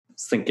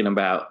was thinking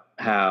about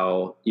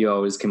how you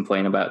always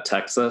complain about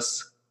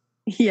Texas.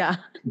 Yeah.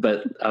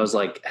 But I was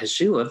like, has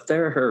she lived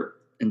there her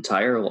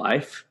entire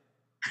life?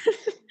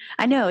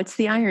 I know. It's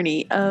the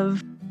irony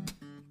of...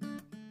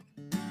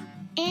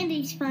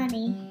 Andy's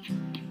funny.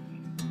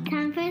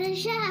 Time for the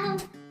show.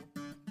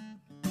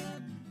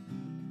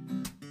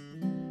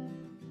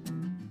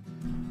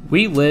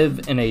 We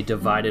live in a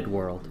divided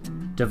world,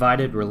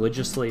 divided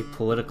religiously,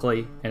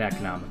 politically, and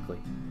economically.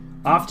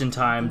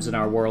 Oftentimes in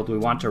our world, we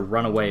want to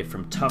run away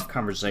from tough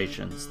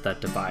conversations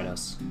that divide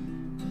us,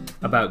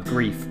 about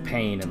grief,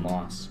 pain, and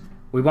loss.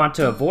 We want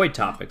to avoid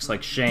topics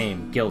like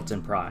shame, guilt,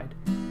 and pride.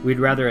 We'd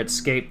rather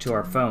escape to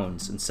our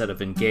phones instead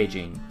of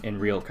engaging in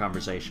real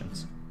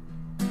conversations.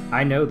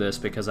 I know this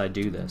because I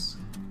do this.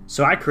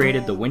 So I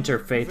created the Winter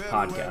Faith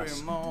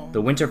Podcast.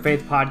 The Winter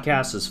Faith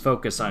Podcast is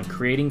focused on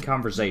creating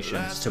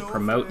conversations to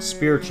promote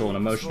spiritual and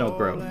emotional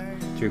growth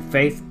through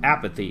faith,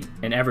 apathy,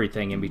 and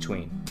everything in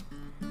between.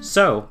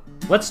 So,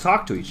 let's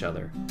talk to each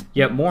other.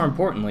 Yet more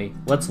importantly,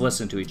 let's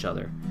listen to each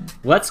other.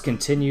 Let's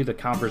continue the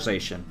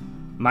conversation.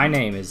 My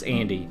name is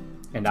Andy,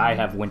 and I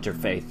have Winter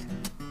Faith.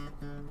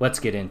 Let's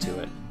get into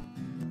it.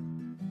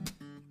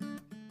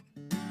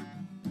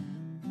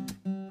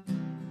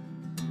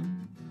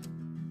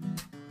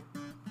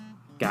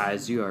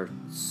 Guys, you are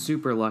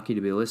super lucky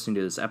to be listening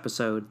to this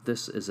episode.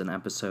 This is an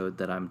episode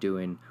that I'm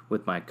doing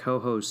with my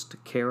co-host,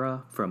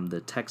 Kara, from the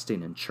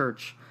Texting in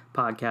Church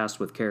podcast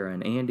with Kara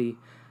and Andy.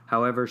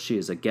 However, she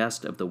is a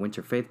guest of the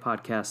Winter Faith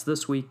Podcast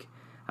this week.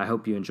 I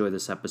hope you enjoy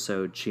this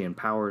episode. She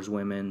empowers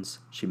women.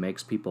 She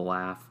makes people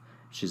laugh.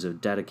 She's a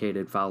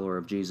dedicated follower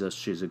of Jesus.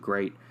 She's a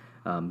great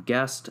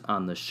guest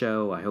on the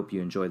show. I hope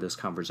you enjoy this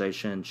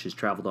conversation. She's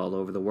traveled all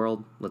over the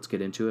world. Let's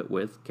get into it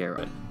with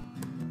Kara.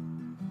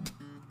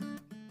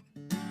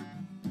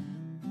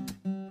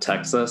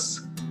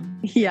 Texas.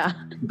 Yeah.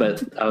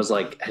 But I was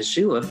like, has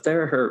she lived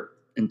there her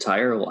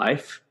entire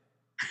life?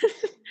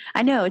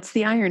 I know. It's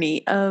the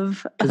irony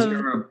of...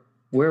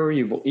 Where were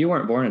you? You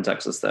weren't born in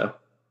Texas, though.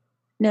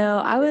 No,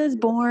 I was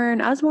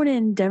born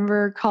in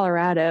Denver,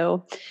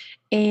 Colorado,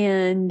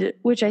 and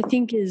which I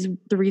think is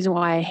the reason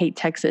why I hate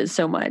Texas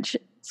so much.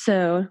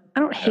 So I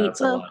don't hate...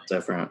 That's a lot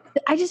different.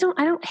 I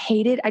don't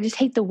hate it. I just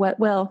hate the wet.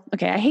 Well,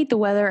 okay. I hate the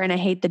weather and I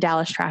hate the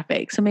Dallas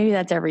traffic. So maybe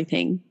that's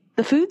everything.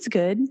 The food's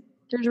good.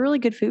 There's really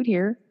good food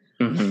here.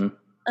 Mm-hmm.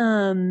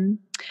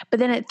 But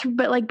then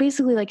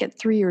basically at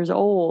 3 years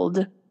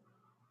old,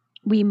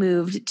 we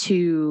moved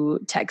to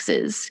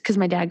Texas because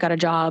my dad got a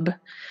job,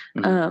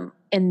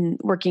 and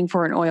working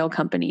for an oil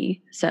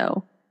company.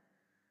 So,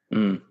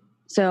 that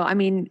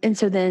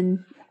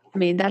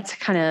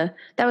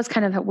was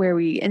kind of where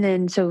and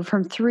then, so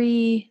from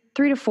three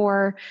to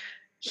 4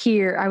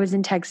 here, I was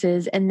in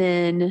Texas. And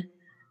then,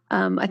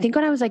 I think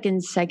when I was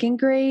in second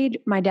grade,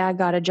 my dad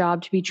got a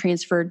job to be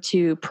transferred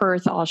to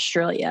Perth,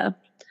 Australia.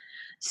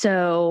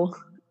 So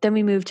then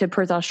we moved to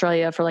Perth,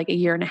 Australia for a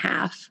year and a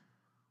half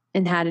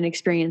and had an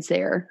experience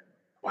there.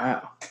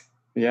 Wow.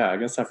 Yeah, I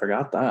guess I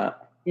forgot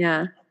that.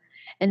 Yeah.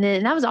 And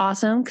then that was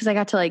awesome because I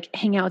got to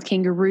hang out with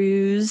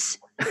kangaroos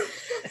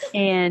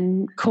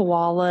and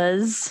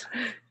koalas.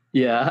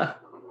 Yeah.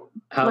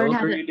 How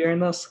old were you during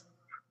this?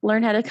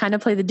 Learn how to kind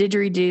of play the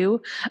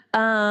didgeridoo.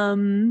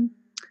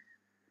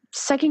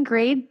 Second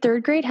grade,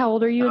 third grade. How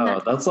old are you in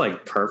that? That's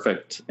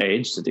perfect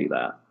age to do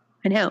that.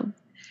 I know.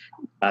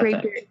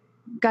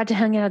 Got to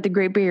hang out at the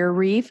Great Barrier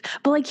Reef.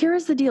 But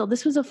here's the deal.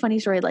 This was a funny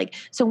story.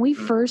 So when we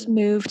first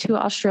moved to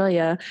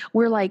Australia,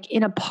 we're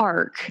in a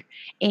park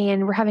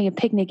and we're having a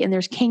picnic and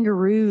there's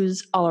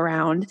kangaroos all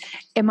around.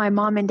 And my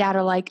mom and dad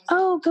are like,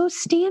 oh, go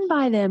stand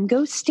by them.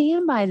 Go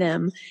stand by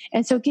them.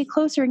 And so get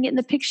closer and get in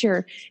the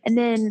picture. And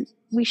then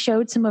we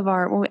showed some of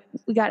when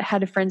we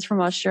had friends from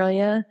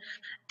Australia.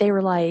 They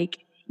were like,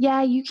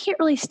 yeah, you can't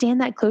really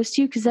stand that close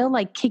to you because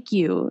they'll kick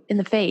you in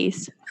the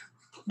face.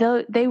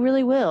 They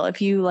really will.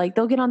 If you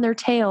they'll get on their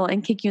tail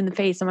and kick you in the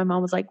face. And my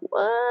mom was like,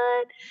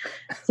 what?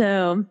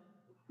 So,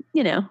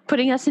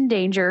 putting us in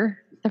danger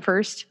the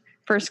first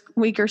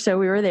week or so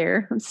we were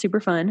there. It was super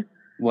fun.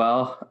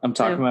 Well, I'm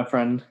talking to my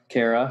friend,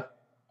 Kara.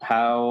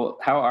 How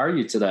are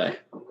you today?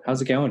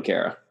 How's it going,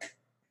 Kara?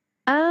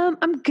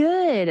 I'm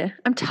good.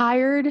 I'm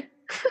tired.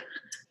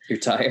 You're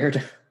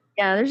tired?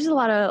 Yeah, there's just a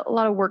lot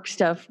of work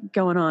stuff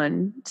going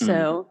on.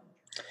 So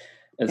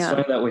it's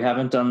funny that we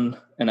haven't done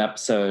an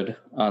episode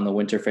on the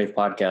Winter Faith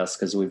Podcast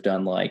because we've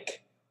done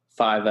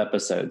 5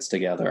 episodes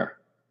together.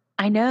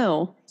 I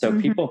know. So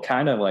people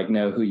kind of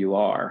know who you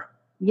are.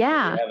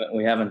 Yeah.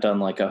 We haven't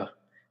done a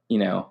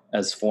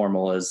as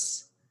formal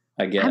as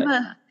I get.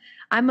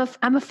 I'm a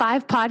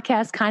 5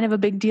 podcast kind of a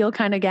big deal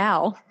kind of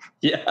gal.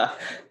 Yeah.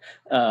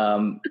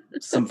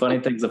 Some funny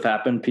things have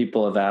happened.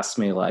 People have asked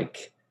me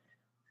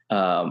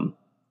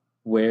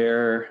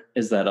where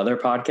is that other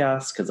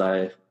podcast? Because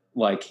I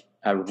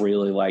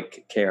really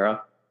like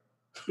Kara.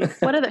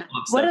 What other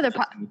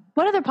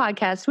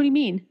podcasts? What do you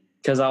mean?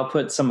 Because I'll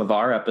put some of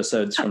our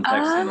episodes from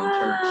Texting in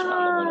Church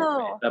on the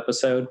Winter Faith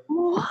episode.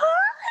 What?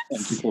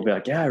 And people will be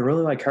like, yeah, I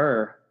really like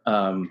her.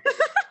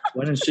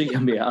 When is she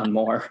going to be on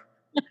more?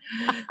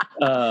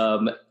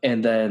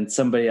 And then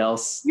somebody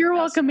else. You're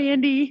welcome,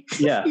 Andy.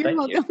 Yeah, You're thank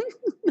welcome.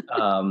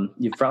 you.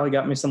 You've probably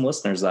got me some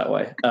listeners that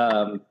way.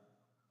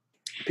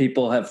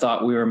 People have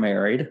thought we were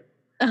married.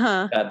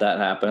 Had that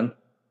happen.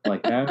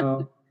 Like,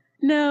 no.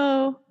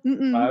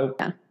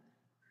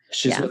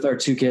 She's with our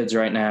 2 kids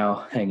right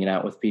now, hanging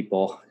out with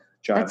people,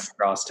 driving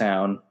across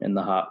town in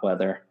the hot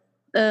weather.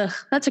 Ugh,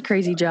 that's a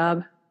crazy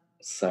job.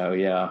 So,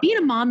 yeah. Being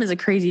a mom is a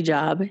crazy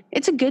job.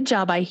 It's a good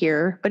job, I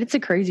hear, but it's a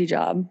crazy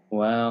job.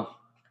 Well,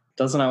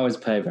 doesn't always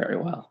pay very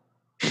well.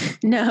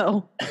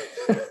 No.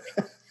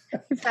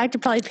 In fact, it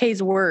probably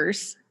pays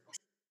worse.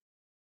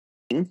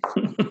 That's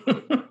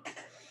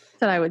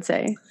what I would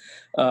say.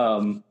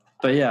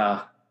 But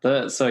yeah.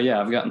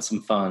 I've gotten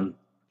some fun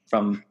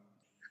from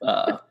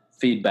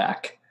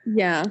feedback.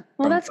 Yeah.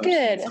 Well, that's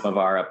good. Some of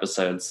our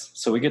episodes.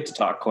 So we get to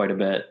talk quite a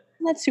bit.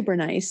 That's super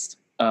nice.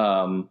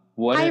 Hi,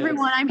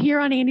 everyone. I'm here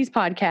on Andy's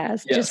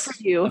podcast. Yes. Just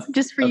for you.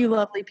 Just for you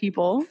lovely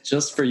people.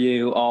 Just for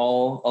you,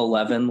 all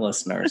 11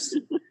 listeners.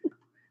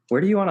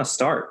 Where do you want to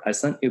start? I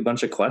sent you a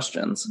bunch of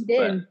questions. You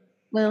did.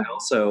 Well, I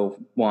also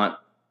want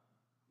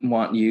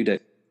you to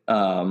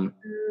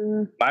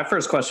my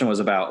first question was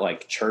about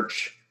like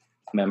church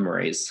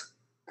memories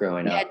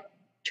growing up.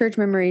 Church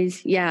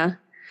memories, yeah.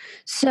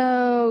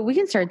 So we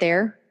can start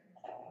there.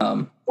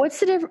 What's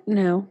the difference?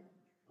 No.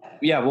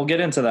 Yeah, we'll get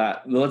into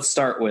that. Let's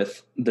start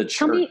with the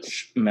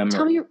church memory.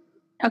 Tell me,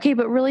 okay,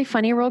 but really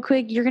funny, real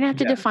quick. You're gonna have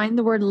to define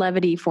the word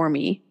levity for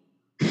me.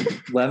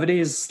 Levity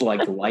is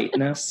like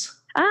lightness.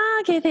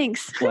 Okay,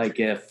 thanks. Like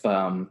if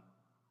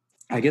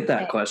I get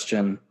that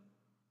question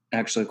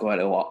actually quite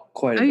a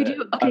bit. You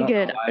do? Okay,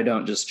 good. I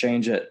don't just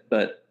change it,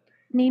 but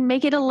I mean,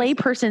 make it a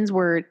layperson's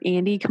word,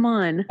 Andy. Come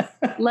on.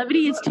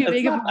 Levity is too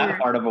big of a word. That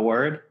part of a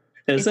word,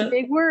 is it? It's a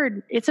big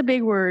word. It's a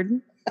big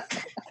word.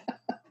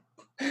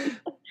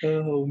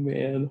 Oh,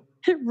 man.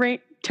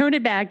 Right. Tone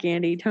it back,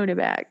 Andy. Tone it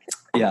back.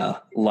 Yeah.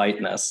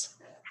 Lightness.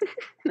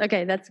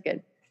 Okay. That's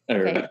good.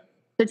 Okay.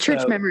 The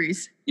church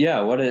memories.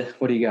 Yeah. What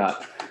do you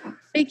got?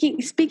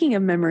 Speaking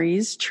of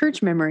memories,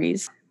 church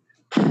memories.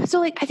 So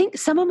like, I think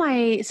some of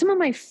my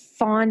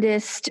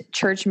fondest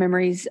church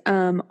memories,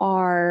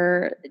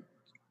 are,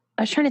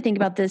 I was trying to think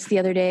about this the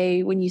other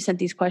day when you sent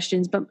these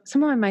questions, but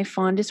some of my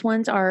fondest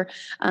ones are,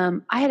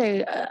 I had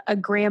a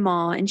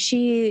grandma and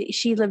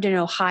she lived in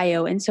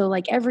Ohio. And so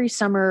like every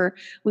summer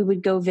we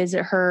would go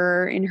visit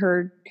her in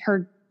her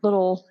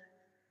little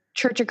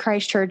Church of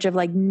Christ church of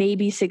like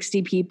maybe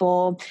 60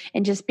 people,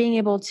 and just being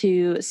able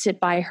to sit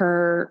by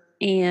her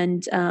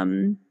and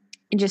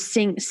just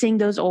sing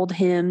those old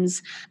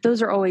hymns.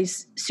 Those are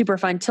always super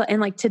fun.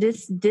 And like to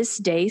this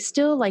day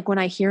still, like when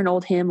I hear an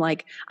old hymn,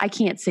 like I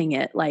can't sing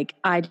it. Like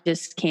I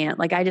just can't.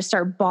 Like I just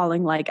start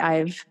bawling like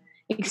I've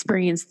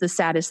experienced the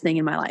saddest thing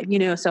in my life,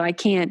 so I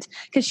can't,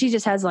 because she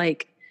just has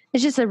like,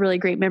 it's just a really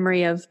great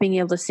memory of being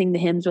able to sing the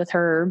hymns with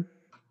her.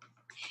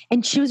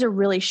 And she was a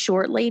really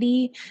short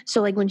lady.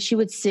 So like when she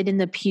would sit in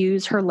the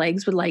pews, her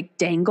legs would like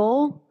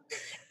dangle.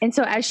 And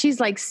so as she's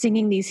like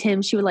singing these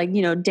hymns, she would like,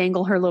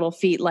 dangle her little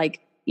feet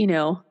like,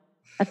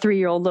 a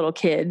 3-year-old little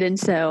kid. And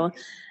so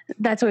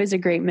that's always a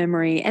great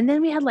memory. And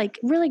then we had like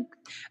really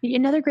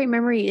another great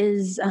memory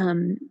is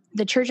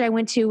the church I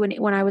went to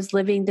when I was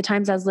living, the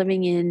times I was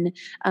living in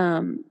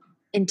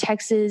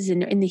Texas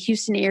and in the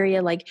Houston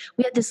area. Like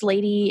we had this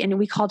lady and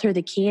we called her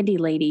the candy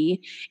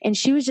lady, and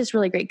she was just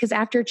really great because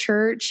after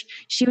church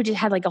she would just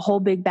have like a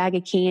whole big bag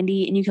of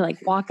candy, and you could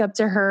like walk up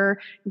to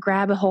her,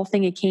 grab a whole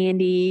thing of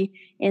candy,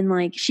 and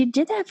like she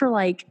did that for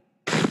like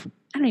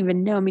I don't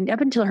even know. I mean, up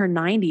until her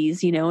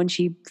 90s, and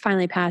she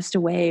finally passed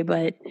away.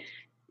 But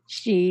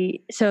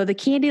so the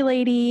candy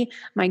lady,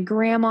 my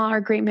grandma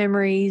are great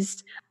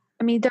memories.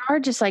 I mean, there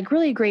are just like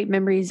really great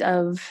memories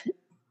of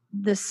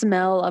the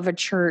smell of a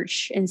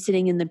church and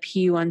sitting in the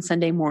pew on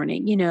Sunday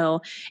morning,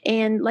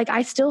 and like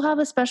I still have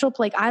a special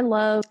like I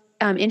love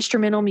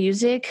instrumental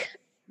music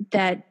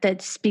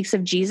that speaks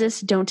of Jesus.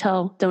 Don't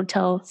tell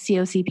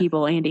COC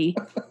people, Andy.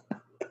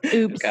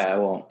 Oops. Okay, I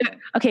won't.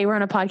 Okay, we're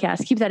on a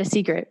podcast. Keep that a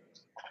secret.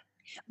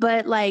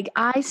 But like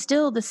the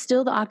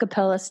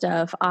acapella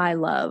stuff I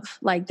love.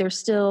 Like there's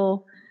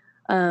still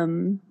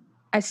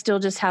I still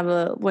just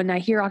have when I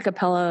hear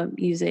acapella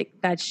music,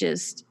 that's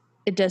just,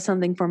 it does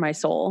something for my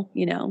soul,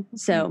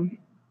 So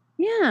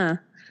yeah.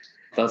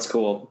 That's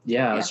cool.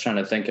 Yeah, I was trying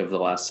to think of the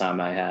last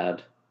time I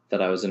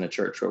was in a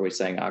church where we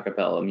sang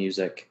acapella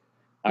music.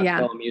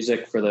 Acapella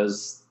music, for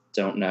those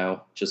don't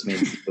know, just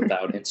means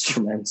without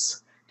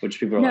instruments. Which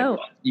people are like,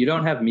 what? You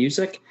don't have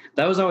music?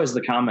 That was always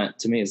the comment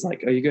to me. Is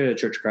like, oh, you go to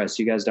Church of Christ,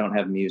 you guys don't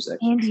have music.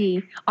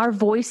 Andy, our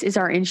voice is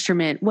our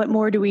instrument. What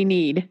more do we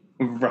need?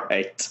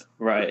 Right.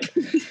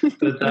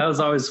 But that was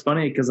always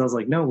funny because I was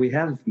like, no, we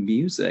have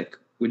music.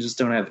 We just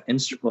don't have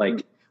instrument.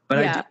 Like, but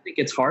I do think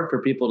it's hard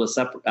for people to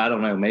separate. I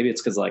don't know. Maybe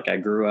it's because like I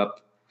grew up,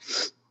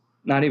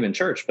 not even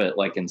church, but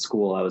like in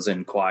school, I was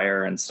in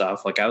choir and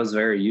stuff. Like I was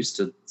very used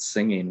to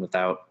singing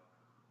without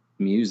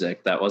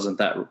music. That wasn't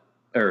that.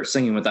 Or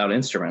singing without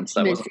instruments.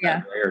 That wasn't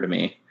that rare to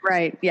me.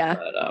 Right. Yeah.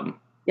 But,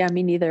 yeah,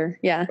 me neither.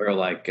 Yeah. Or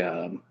like,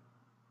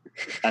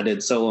 I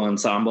did solo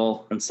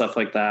ensemble and stuff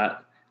like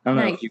that. I don't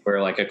know if you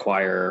were like a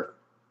choir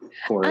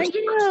chorus.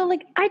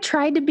 Like I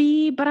tried to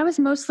be, but I was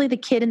mostly the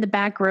kid in the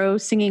back row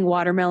singing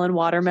Watermelon,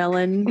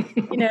 Watermelon,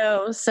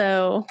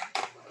 so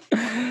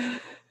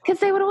because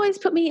they would always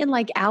put me in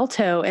like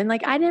alto, and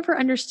like I never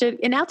understood.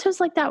 And alto's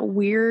like that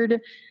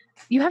weird,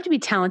 you have to be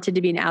talented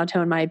to be an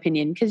alto in my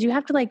opinion, because you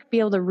have to like be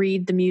able to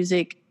read the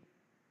music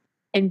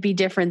and be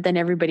different than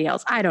everybody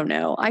else. I don't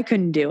know. I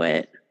couldn't do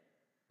it.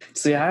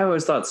 See, I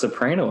always thought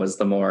soprano was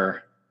the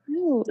more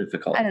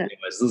difficult. Anyways,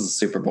 this is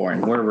super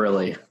boring. We're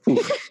really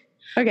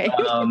okay.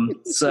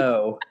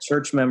 So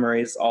church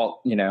memories,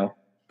 all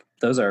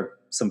those are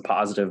some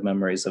positive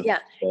memories of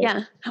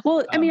yeah.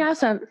 Well, I mean, I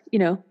also have,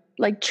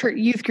 like church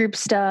youth group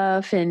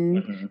stuff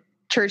and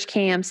church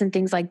camps and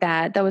things like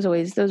that. Those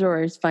were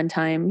always fun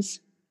times.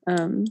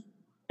 And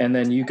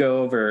then you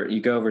go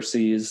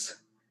overseas.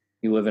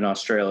 You live in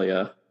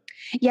Australia.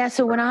 Yeah.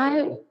 So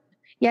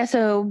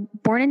so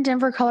born in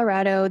Denver,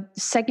 Colorado,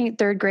 second,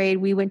 third grade,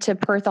 we went to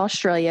Perth,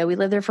 Australia. We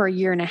lived there for a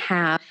year and a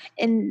half.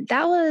 And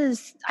that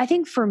was, I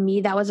think for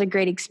me, that was a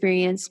great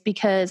experience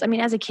because, I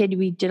mean, as a kid,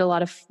 we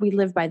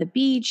lived by the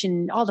beach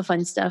and all the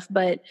fun stuff,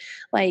 but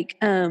like,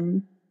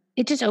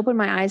 it just opened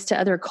my eyes to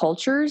other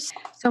cultures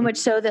so much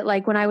so that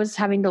like when I was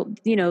having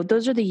to,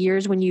 those are the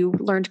years when you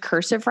learned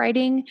cursive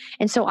writing.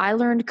 And so I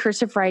learned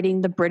cursive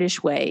writing the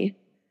British way,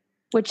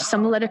 which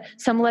some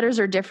letters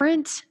are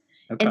different.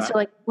 Okay. And so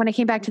like when I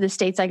came back to the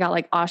States, I got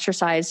like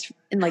ostracized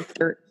in like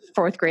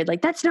fourth grade.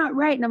 Like, that's not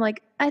right. And I'm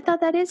like, I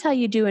thought that is how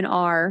you do an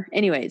R.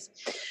 Anyways.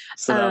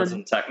 So that was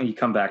in Texas. You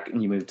come back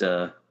and you moved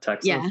to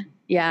Texas.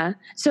 Yeah.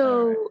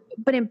 So,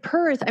 but in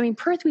Perth,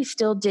 we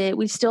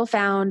still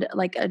found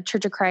like a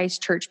Church of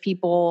Christ church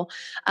people.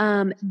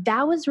 But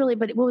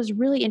what was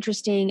really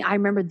interesting, I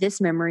remember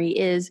this memory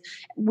is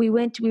we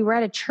were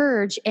at a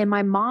church and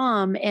my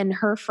mom and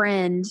her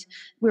friend,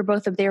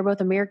 they were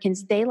both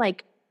Americans. They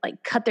like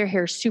cut their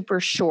hair super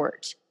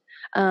short,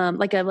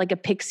 like a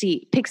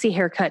pixie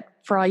haircut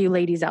for all you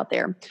ladies out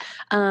there.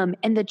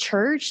 And the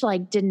church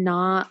like did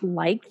not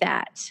like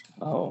that.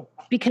 Oh.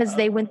 Because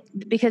they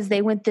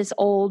went this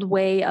old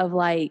way of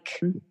like,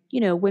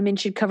 women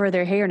should cover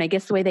their hair. And I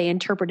guess the way they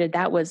interpreted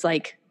that was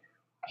like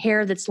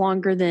hair that's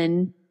longer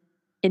than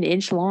an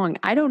inch long.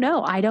 I don't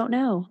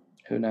know.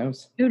 Who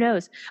knows?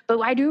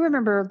 But I do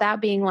remember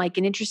that being like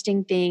an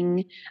interesting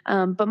thing.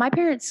 But my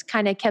parents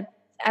kind of kept,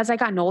 as I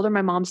gotten older,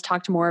 my mom's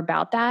talked more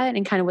about that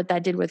and kind of what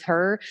that did with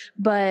her.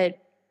 But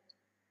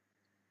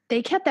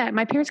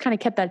my parents kind of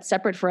kept that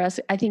separate for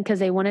us, I think, because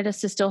they wanted us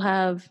to still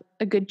have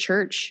a good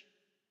church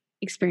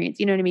experience.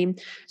 You know what I mean?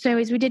 So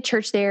anyways, we did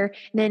church there.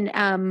 And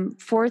then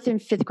fourth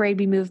and fifth grade,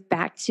 we moved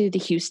back to the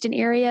Houston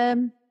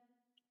area,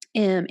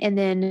 and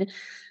then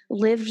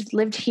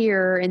lived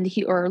here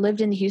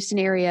lived in the Houston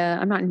area.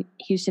 I'm not in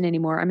Houston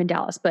anymore. I'm in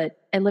Dallas, but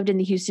I lived in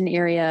the Houston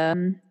area.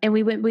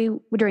 And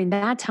during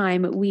that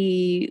time,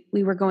 we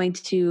were going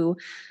to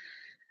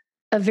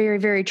a very,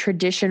 very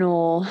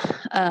traditional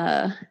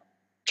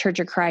Church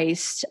of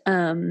Christ,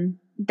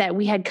 that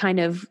we had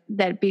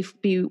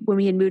when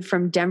we had moved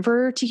from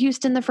Denver to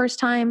Houston the first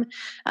time,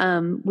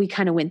 we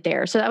kind of went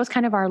there. So that was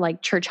kind of our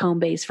like church home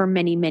base for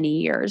many, many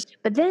years.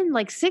 But then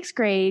like sixth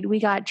grade, my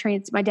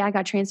dad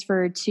got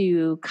transferred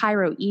to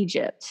Cairo,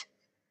 Egypt.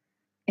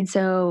 And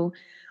so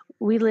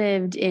we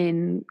lived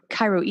in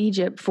Cairo,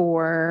 Egypt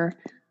for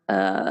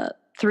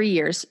 3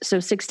 years. So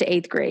 6th to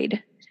 8th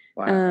grade.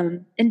 Wow.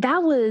 And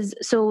that was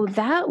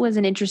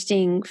an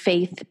interesting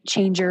faith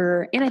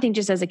changer. And I think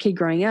just as a kid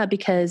growing up,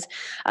 because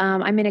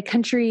I'm in a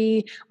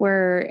country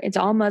where it's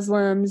all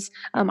Muslims.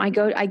 I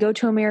go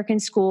to American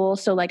school.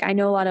 So like I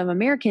know a lot of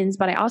Americans,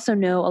 but I also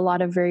know a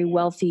lot of very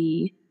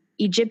wealthy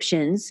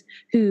Egyptians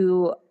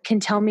who can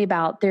tell me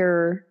about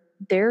their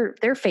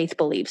faith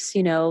beliefs,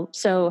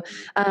 So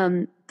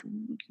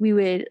we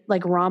would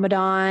like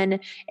Ramadan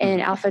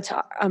and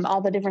Al-Fitr, all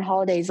the different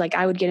holidays. Like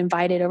I would get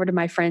invited over to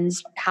my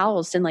friend's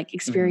house and like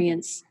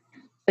experience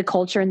the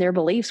culture and their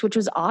beliefs, which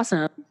was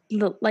awesome.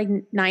 Like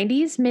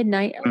 90s, mid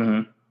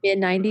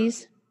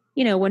 90s,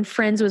 when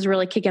Friends was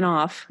really kicking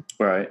off.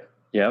 Right.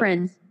 Yeah.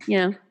 Friends,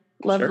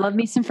 love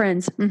me some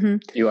Friends. Mm-hmm.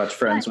 You watch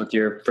Friends with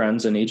your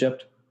friends in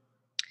Egypt?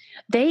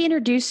 They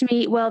introduced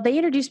me to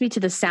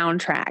the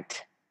soundtrack.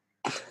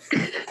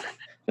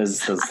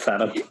 Is the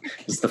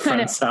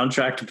Friends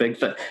soundtrack big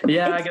thing?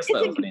 Yeah, I guess the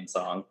opening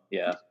song.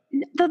 Yeah.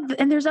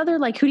 And there's other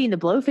like Hootie and the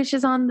Blowfish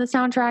is on the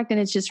soundtrack, and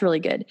it's just really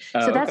good.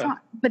 So that's okay.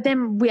 But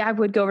then I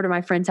would go over to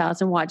my friend's house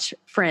and watch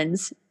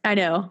Friends. I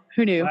know,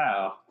 who knew?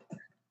 Wow,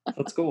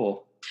 that's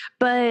cool.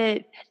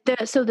 But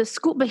the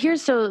school,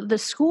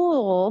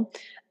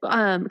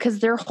 because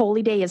their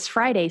holy day is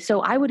Friday,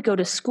 so I would go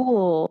to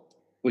school.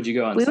 Would you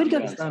go on? We would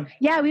go.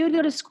 Yeah, we would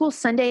go to school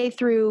Sunday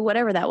through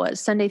whatever that was.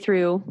 Sunday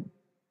through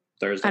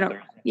Thursday.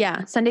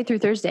 Yeah, Sunday through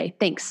Thursday.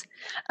 Thanks.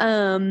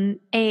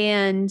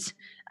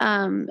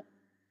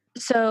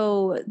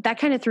 So that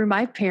kind of threw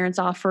my parents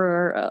off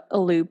for a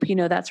loop,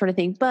 that sort of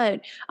thing.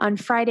 But on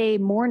Friday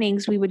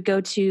mornings, we would go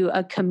to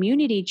a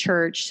community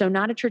church. So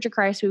not a Church of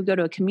Christ. We would go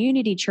to a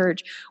community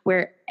church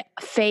where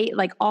faith,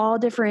 like all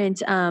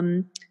different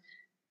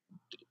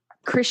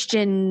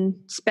Christian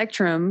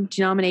spectrum,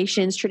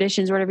 denominations,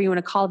 traditions, whatever you want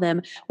to call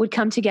them, would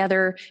come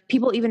together.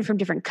 People even from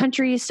different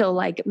countries. So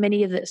like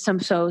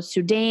so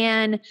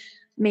Sudan,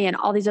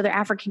 all these other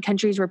African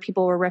countries where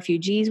people were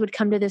refugees would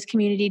come to this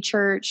community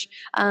church.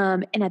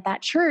 And at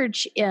that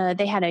church,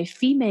 they had a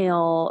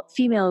female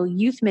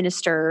youth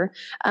minister,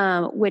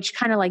 which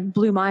kind of like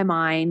blew my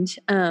mind.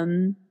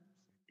 And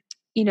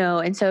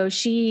so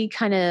she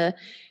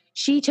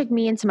took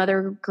me and some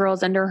other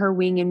girls under her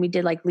wing, and we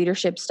did like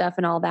leadership stuff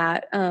and all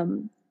that.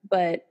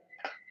 But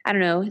I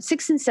don't know,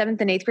 6th and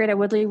 7th and 8th grade, I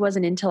really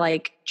wasn't into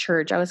like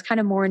church. I was kind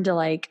of more into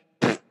like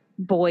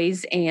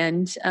boys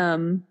and,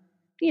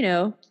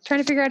 trying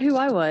to figure out who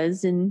I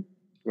was and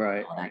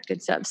all that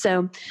good stuff.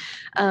 So,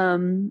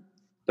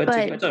 but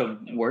to get to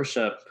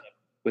worship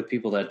with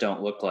people that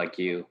don't look like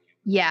you,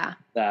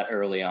 that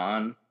early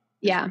on,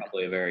 is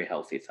probably a very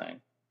healthy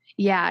thing.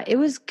 Yeah, it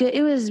was good.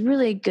 It was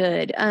really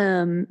good.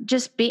 I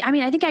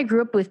think I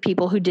grew up with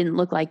people who didn't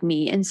look like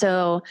me. And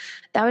so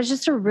that was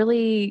just a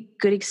really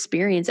good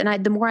experience. And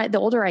the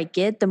older I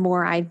get, the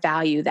more I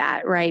value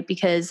that. Right.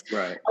 Because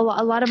a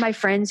lot of my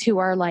friends who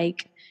are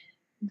like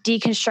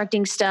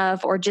deconstructing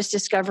stuff or just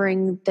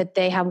discovering that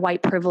they have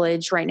white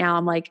privilege right now,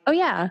 I'm like, oh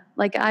yeah,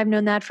 like I've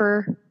known that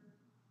for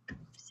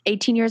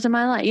 18 years of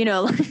my life,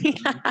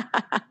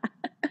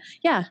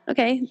 yeah.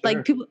 Okay. Sure.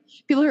 Like people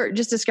who are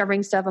just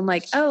discovering stuff. I'm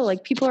like, oh,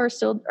 like people are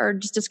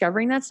just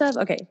discovering that stuff.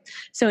 Okay.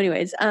 So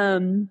anyways,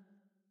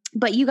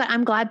 but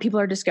I'm glad people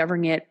are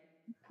discovering it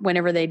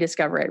whenever they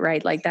discover it.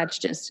 Right. Like that's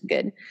just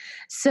good.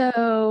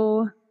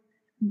 So,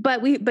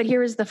 but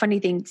here is the funny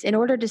thing. In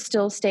order to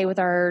still stay with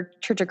our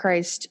Church of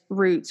Christ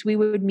roots, we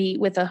would meet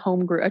with a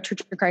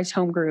Church of Christ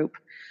home group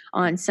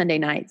on Sunday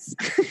nights.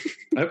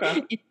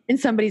 Okay. in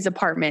somebody's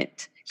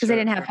apartment. Because they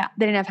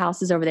didn't have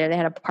houses over there. They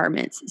had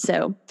apartments.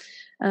 So,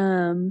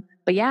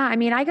 but yeah, I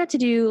mean, I got to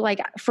do like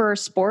for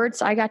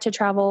sports, I got to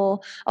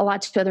travel a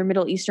lot to other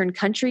Middle Eastern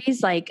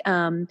countries like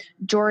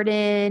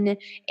Jordan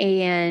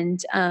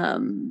and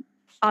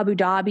Abu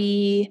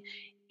Dhabi.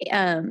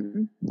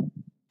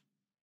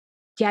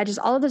 Just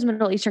all of those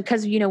Middle Eastern,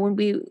 because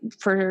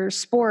for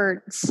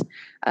sports,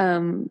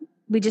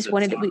 we just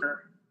wanted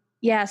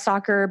to,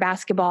 soccer,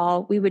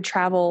 basketball. We would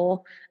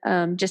travel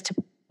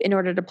in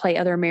order to play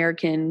other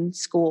American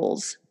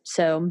schools.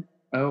 So,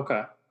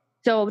 okay.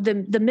 So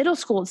the middle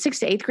school, 6th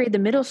to 8th grade, the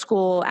middle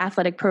school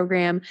athletic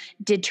program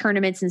did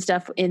tournaments and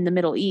stuff in the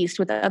Middle East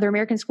with other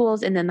American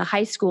schools. And then the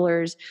high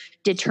schoolers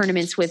did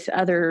tournaments with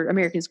other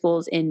American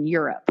schools in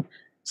Europe.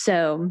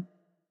 So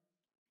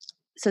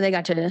they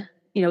got to,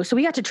 so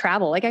we got to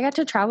travel. Like I got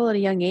to travel at a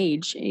young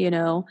age,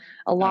 a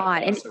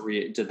lot. And so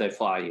did they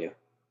fly you?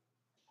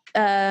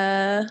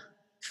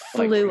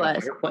 Flew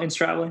us. Airplanes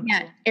traveling?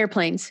 Yeah.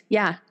 Airplanes.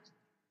 Yeah.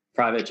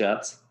 Private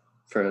jets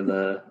for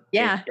the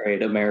 8th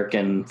grade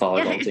American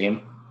volleyball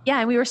team.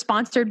 Yeah, and we were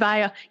sponsored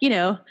by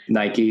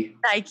Nike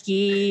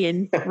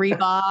and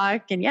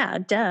Reebok,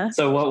 and duh.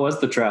 So what was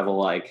the travel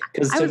like?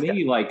 Because to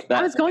me, like that,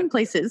 I was going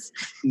places.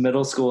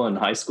 Middle school and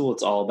high school,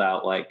 it's all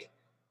about like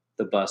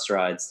the bus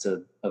rides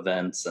to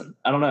events, and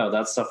I don't know,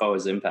 that stuff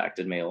always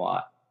impacted me a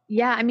lot.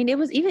 Yeah, I mean, it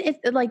was even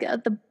like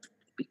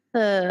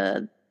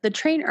the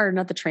train, or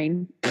not the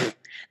train.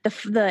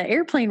 The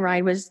airplane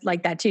ride was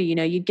like that too.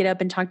 You'd get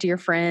up and talk to your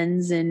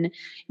friends, and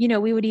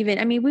we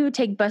would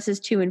take buses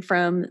to and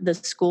from the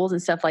schools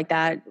and stuff like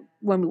that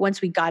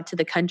once we got to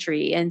the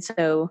country. And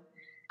so,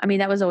 I mean,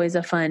 that was always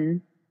a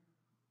fun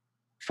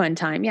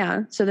time.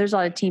 Yeah. So there's a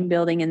lot of team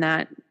building in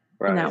that.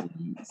 Right. In that way.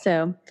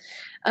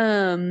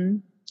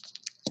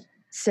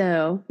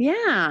 So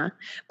yeah.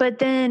 But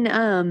then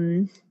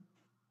I'm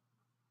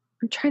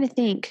trying to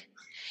think.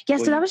 Yeah.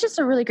 So that was just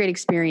a really great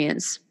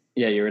experience.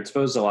 Yeah, you're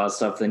exposed to a lot of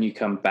stuff. Then you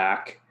come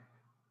back,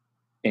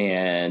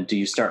 and do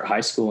you start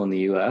high school in the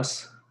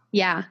U.S.?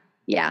 Yeah.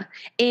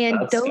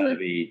 And that's gotta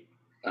be,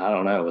 I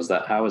don't know.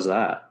 How was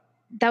that?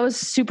 That was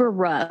super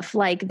rough.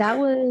 Like that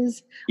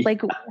was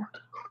like,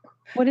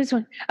 what is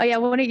one? Oh yeah,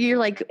 you're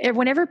like,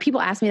 whenever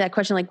people ask me that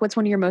question, like, what's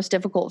one of your most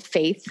difficult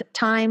faith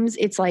times?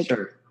 It's like,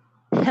 sure.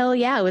 Hell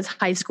yeah, it was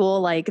high school.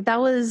 Like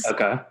that was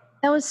okay.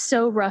 That was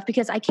so rough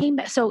because I came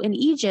back. So in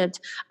Egypt,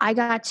 I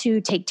got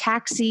to take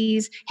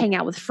taxis, hang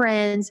out with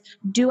friends,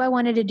 do what I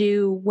wanted to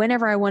do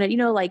whenever I wanted,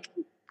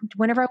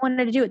 whenever I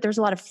wanted to do it. There was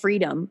a lot of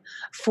freedom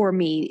for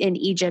me in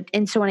Egypt.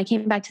 And so when I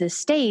came back to the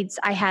States,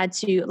 I had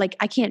to, like,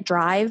 I can't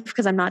drive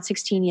because I'm not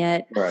 16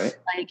 yet. Right.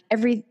 Like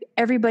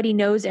everybody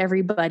knows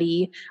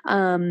everybody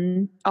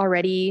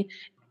already.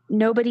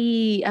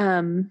 Nobody,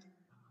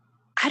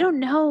 I don't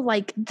know,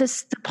 like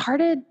the part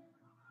of,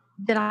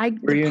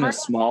 were you in a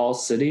small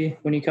city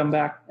when you come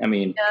back? I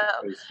mean,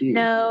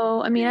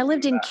 no. I mean, I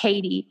lived in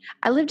Katy.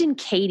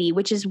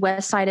 Which is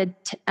west side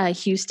of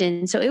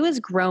Houston. So it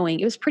was growing.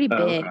 It was pretty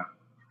big.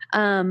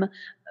 Okay.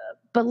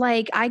 but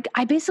like,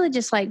 I basically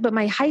just like, but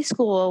my high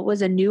school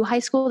was a new high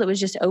school that was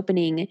just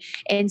opening.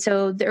 And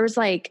so there was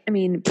like, I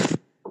mean,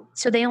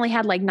 so they only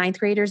had like 9th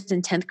graders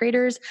and 10th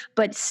graders,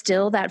 but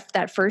still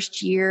that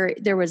first year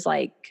there was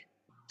like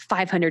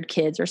 500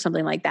 kids or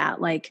something like that.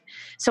 Like,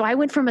 so I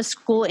went from a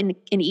school in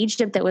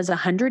Egypt that was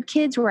 100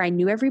 kids where I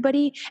knew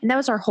everybody. And that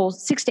was our whole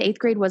 6th to 8th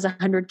grade was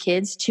 100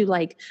 kids, to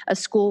like a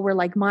school where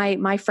like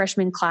my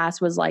freshman class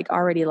was like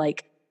already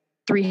like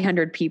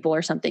 300 people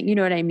or something. You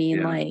know what I mean?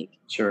 Yeah, like,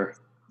 sure.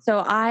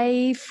 So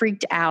I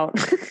freaked out.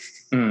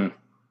 Yeah,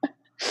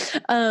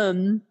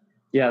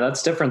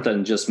 that's different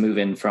than just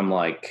moving from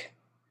like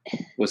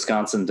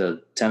Wisconsin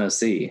to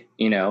Tennessee,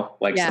 you know,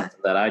 like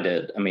something that I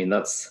did. I mean,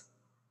 that's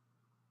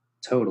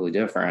totally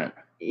different.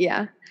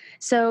 Yeah.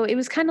 So it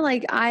was kind of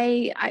like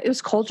it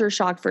was culture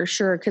shock for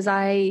sure. Cause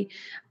I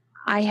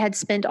had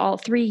spent all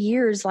 3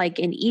 years like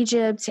in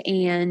Egypt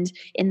and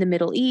in the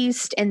Middle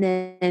East, and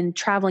then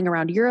traveling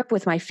around Europe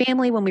with my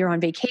family when we were on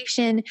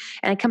vacation.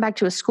 And I come back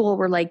to a school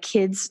where like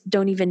kids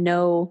don't even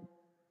know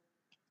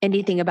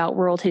anything about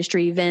world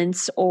history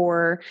events,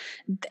 or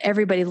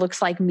everybody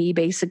looks like me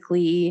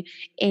basically.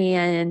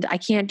 And I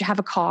can't have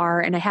a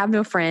car and I have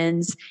no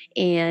friends,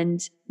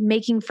 and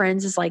making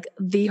friends is like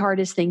the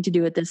hardest thing to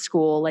do at this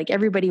school. Like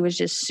everybody was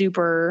just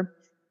super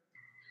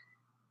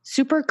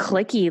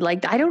clicky.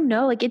 Like, I don't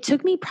know, like it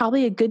took me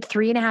probably a good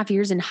 3.5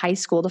 years in high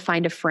school to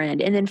find a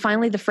friend. And then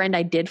finally the friend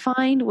I did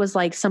find was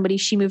like somebody,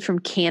 she moved from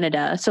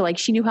Canada. So like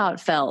she knew how it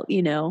felt,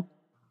 you know?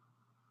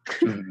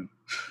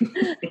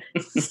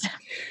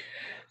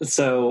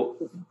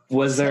 So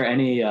was there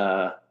any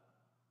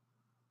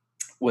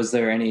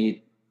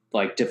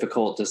like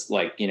difficult, just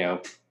like, you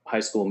know, high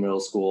school, middle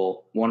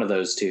school, one of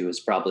those two is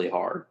probably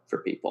hard for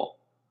people.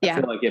 Yeah.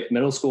 I feel like if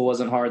middle school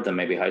wasn't hard, then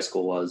maybe high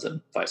school was,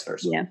 and vice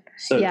versa. Yeah.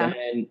 So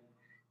then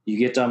you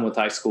get done with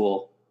high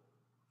school,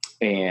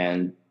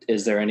 and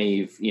is there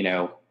any, you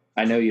know,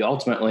 I know you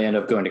ultimately end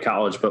up going to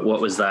college, but what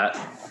was that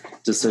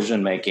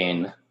decision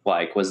making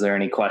like? Was there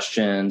any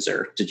questions,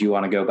 or did you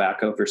want to go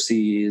back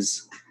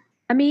overseas?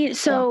 I mean,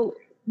 so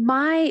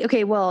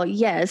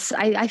yes,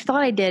 I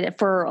thought I did it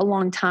for a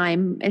long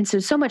time. And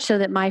so much so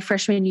that my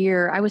freshman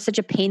year, I was such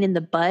a pain in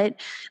the butt,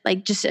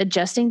 like just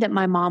adjusting, that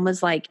my mom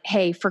was like,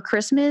 hey, for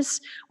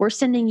Christmas, we're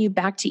sending you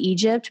back to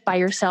Egypt by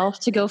yourself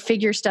to go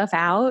figure stuff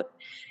out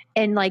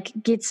and like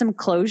get some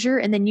closure.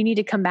 And then you need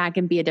to come back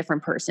and be a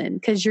different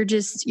person. Cause you're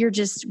just,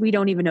 we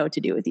don't even know what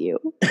to do with you.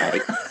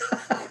 Like,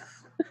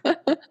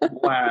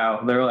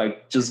 wow. They're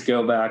like, just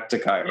go back to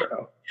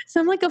Cairo. So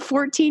I'm like a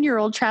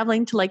 14-year-old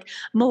traveling to like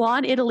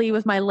Milan, Italy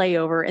with my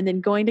layover, and then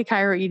going to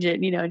Cairo,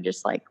 Egypt, you know,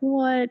 just like,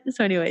 what?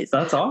 So anyways.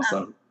 That's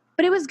awesome.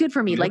 But it was good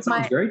for me. That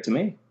sounds great to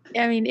me.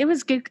 I mean, it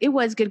was good. It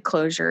was good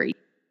closure.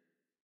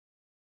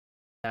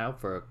 Now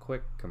for a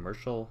quick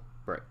commercial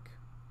break.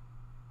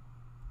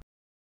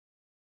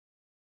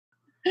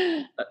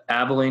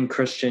 Abilene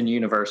Christian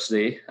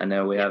University. I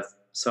know we have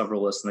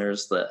several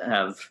listeners that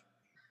have,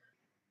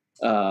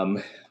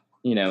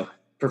 you know,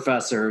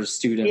 professors,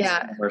 students,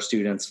 or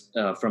students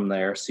from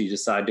there. So you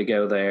decide to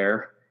go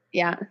there.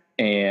 Yeah.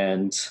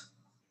 And,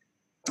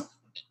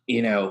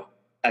 you know,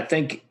 I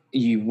think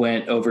you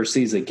went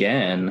overseas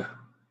again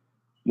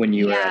when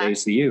you were at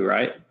ACU,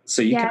 right?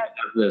 So you kind of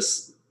have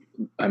this,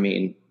 I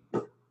mean,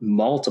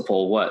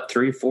 multiple,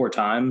 3-4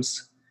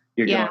 times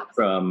you're going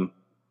from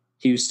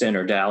Houston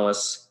or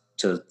Dallas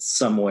to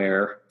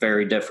somewhere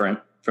very different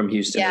from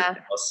Houston or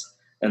Dallas,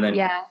 and then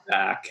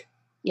back.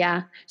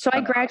 Yeah. So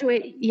I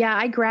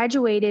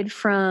graduated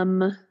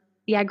from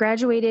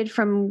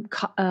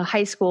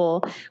high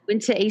school,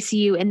 went to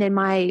ACU. And then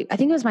I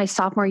think it was my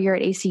sophomore year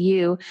at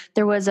ACU,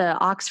 there was a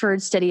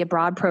Oxford study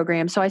abroad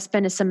program. So I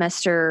spent a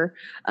semester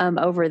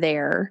over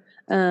there.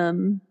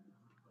 So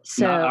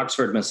not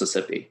Oxford,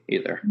 Mississippi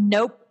either.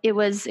 Nope. It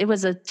was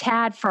a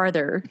tad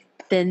farther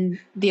than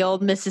the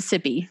old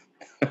Mississippi.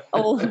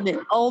 Old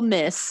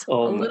Miss.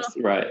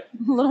 Right.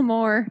 A little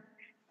more.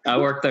 I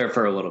worked there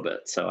for a little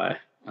bit, so I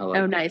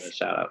like nice. A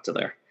shout out to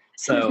there.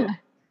 So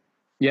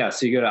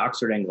so you go to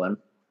Oxford, England.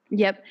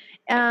 Yep.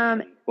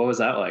 What was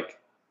that like?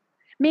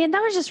 Man,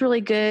 that was just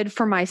really good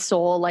for my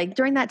soul. Like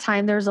during that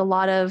time, there was a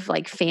lot of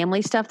like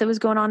family stuff that was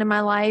going on in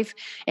my life.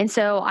 And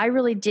so I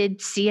really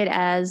did see it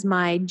as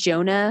my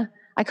Jonah.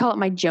 I call it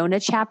my Jonah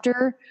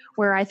chapter,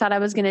 where I thought I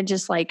was going to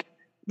just like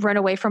run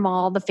away from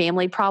all the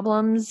family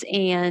problems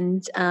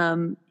and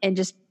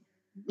just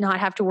not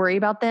have to worry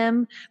about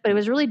them. But it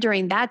was really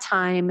during that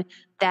time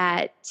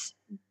that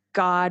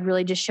God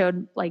really just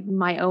showed like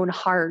my own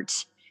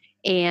heart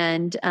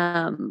and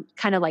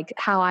kind of like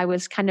how I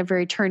was kind of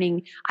very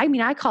turning. I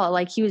mean, I call it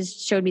like he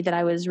showed me that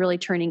I was really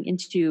turning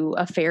into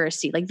a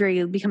Pharisee, like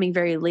becoming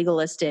very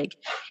legalistic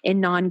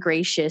and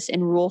non-gracious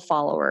and rule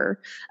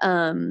follower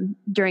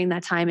during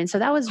that time. And so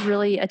that was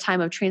really a time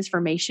of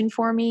transformation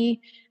for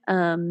me.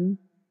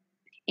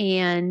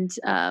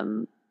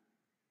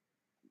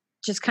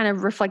 Just kind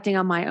of reflecting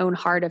on my own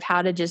heart of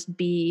how to just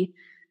be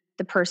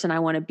the person I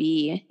want to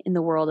be in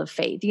the world of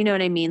faith. You know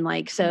what I mean?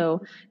 Like,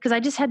 so, cause I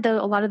just had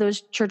a lot of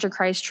those Church of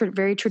Christ,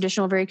 very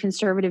traditional, very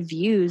conservative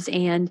views,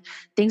 and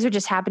things are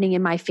just happening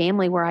in my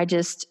family where I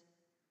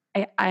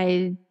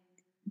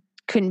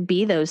couldn't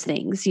be those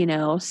things, you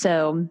know?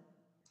 So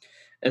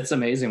it's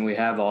amazing. We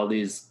have all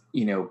these,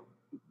 you know,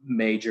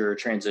 major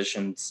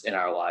transitions in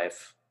our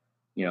life,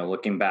 you know,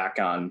 looking back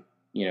on,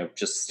 you know,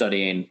 just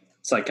studying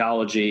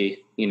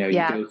psychology, you know,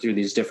 you go through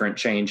these different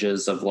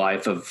changes of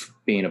life of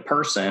being a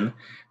person.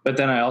 But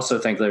then I also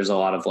think there's a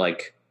lot of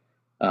like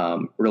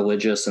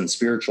religious and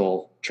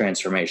spiritual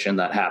transformation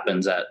that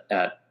happens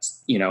at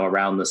you know,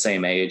 around the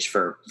same age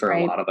for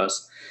a lot of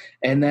us.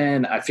 And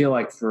then I feel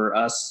like for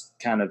us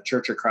kind of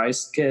Church of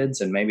Christ kids,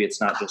 and maybe it's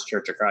not just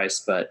Church of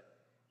Christ, but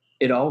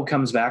it all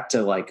comes back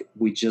to like,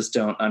 we just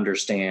don't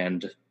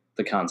understand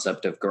the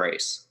concept of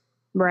grace.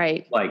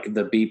 Right. Like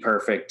the be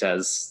perfect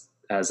as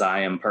I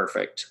am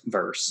perfect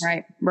verse.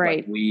 Right.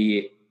 Like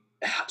we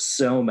have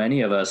so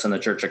many of us in the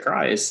Church of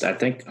Christ. I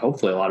think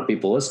hopefully a lot of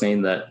people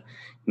listening that,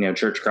 you know,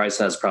 Church of Christ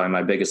has probably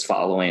my biggest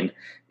following,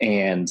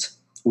 and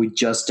we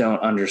just don't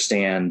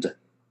understand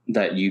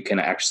that you can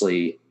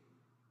actually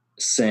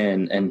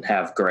sin and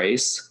have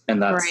grace.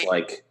 And that's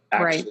like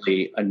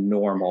actually a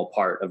normal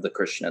part of the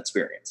Christian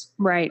experience.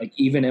 Right. Like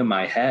even in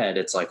my head,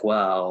 it's like,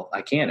 well,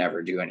 I can't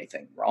ever do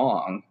anything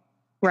wrong.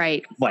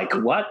 Right. Like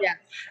what? Yeah.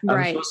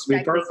 I'm supposed to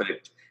be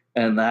perfect.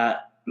 And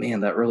that,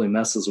 man, that really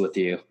messes with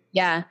you.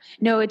 Yeah,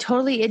 no, it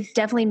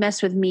definitely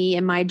messed with me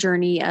in my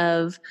journey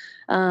of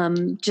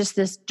just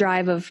this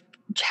drive of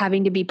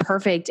having to be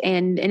perfect.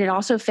 And it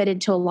also fed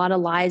into a lot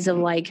of lies of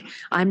like,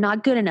 I'm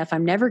not good enough.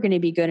 I'm never going to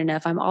be good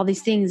enough. I'm all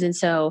these things. And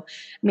so,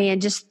 man,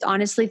 just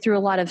honestly through a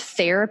lot of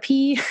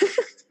therapy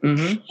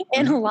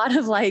and a lot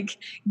of like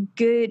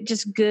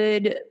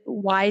good,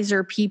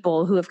 wiser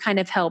people who have kind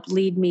of helped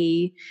lead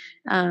me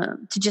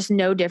to just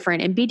know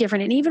different and be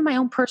different. And even my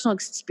own personal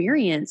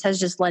experience has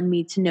just led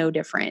me to know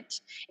different.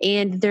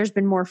 And there's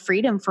been more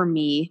freedom for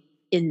me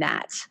in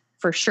that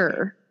for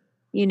sure.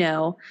 You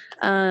know?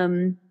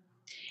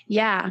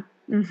 Yeah.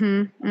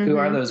 Who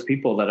are those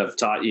people that have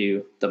taught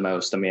you the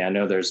most? I mean, I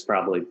know there's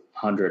probably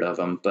 100 of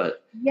them,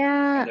 but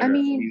yeah, I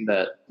mean,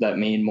 that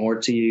mean more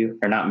to you,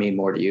 or not mean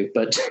more to you,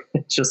 but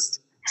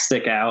just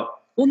stick out.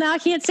 Well, now I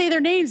can't say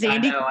their names,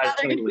 Andy. I know, I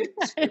totally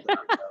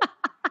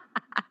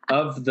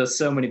of the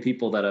so many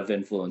people that have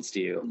influenced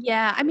you.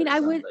 Yeah, I mean,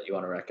 I would that you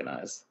want to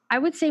recognize. I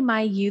would say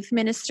my youth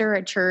minister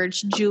at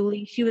church,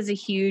 Julie, she was a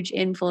huge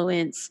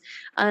influence.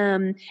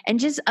 And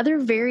just other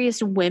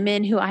various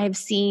women who I have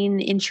seen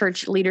in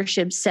church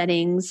leadership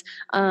settings.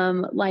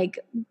 Like,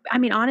 I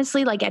mean,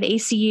 honestly, like at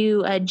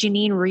ACU,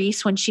 Janine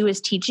Reese, when she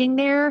was teaching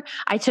there,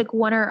 I think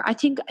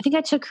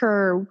I took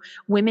her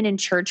women in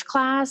church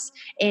class,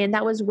 and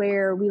that was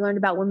where we learned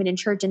about women in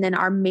church. And then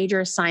our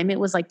major assignment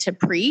was like to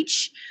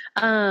preach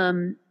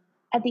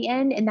at the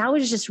end. And that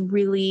was just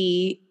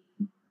really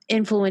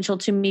influential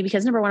to me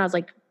because number one, I was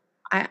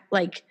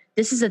like,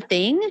 this is a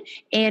thing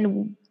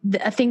and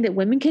a thing that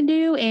women can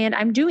do, and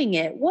I'm doing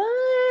it.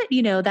 What,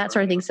 you know, that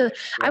sort of thing. So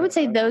I would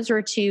say those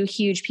are two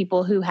huge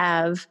people who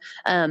have,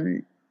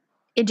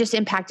 it just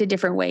impacted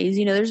different ways.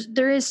 You know,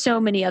 there is so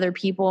many other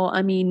people.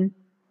 I mean,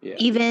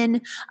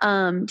 even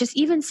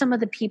some of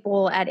the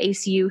people at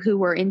ACU who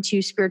were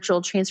into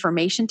spiritual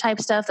transformation type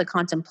stuff, the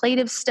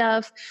contemplative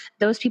stuff,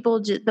 those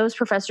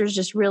professors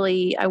just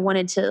really, I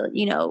wanted to,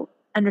 you know,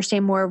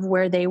 understand more of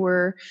where they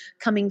were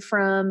coming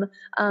from.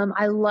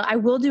 I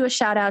will do a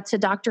shout out to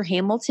Dr.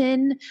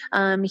 Hamilton.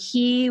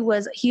 He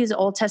was an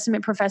Old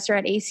Testament professor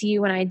at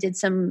ACU when I did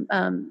some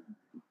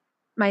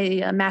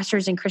my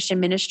master's in Christian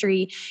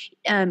ministry.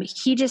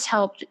 He just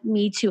helped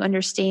me to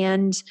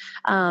understand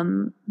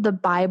the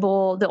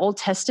Bible, the Old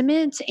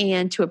Testament,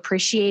 and to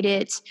appreciate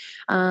it,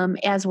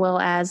 as well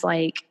as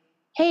like,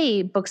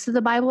 hey, books of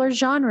the Bible are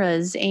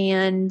genres,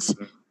 and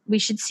we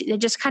should see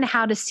just kind of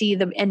how to see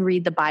them and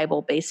read the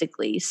Bible,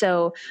 basically.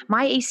 So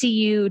my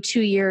ACU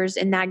 2 years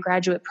in that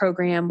graduate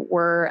program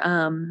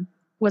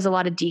was a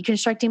lot of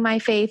deconstructing my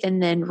faith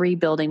and then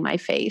rebuilding my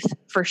faith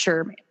for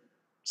sure.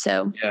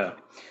 So yeah.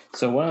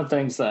 So one of the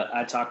things that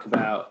I talk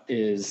about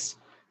is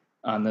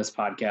on this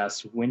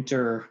podcast,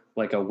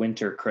 like a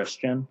winter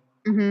Christian.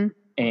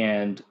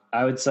 And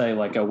I would say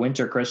like a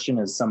winter Christian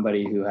is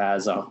somebody who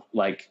has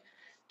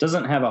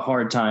doesn't have a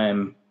hard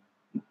time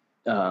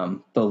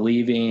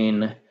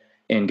believing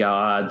in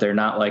God. They're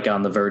not like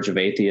on the verge of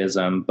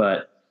atheism,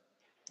 but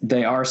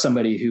they are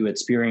somebody who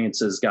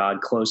experiences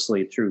God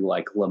closely through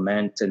like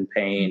lament and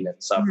pain and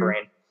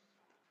suffering,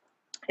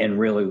 and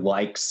really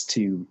likes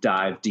to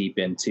dive deep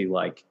into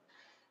like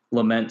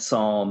lament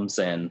psalms.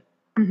 And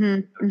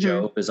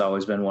Job has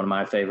always been one of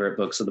my favorite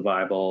books of the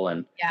Bible,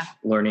 and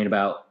learning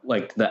about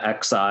like the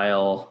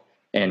exile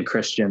and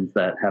Christians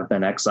that have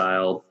been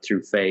exiled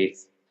through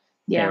faith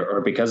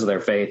or because of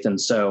their faith. And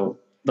so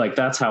like,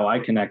 that's how I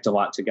connect a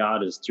lot to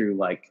God, is through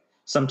like,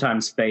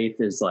 sometimes faith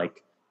is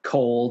like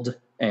cold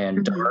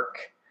and dark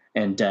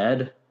and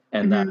dead.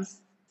 And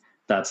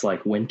that's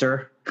like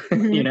winter,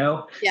 you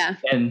know? Yeah.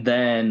 And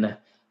then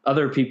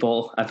other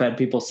people, I've had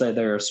people say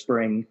they're a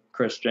spring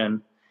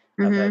Christian.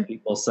 I've had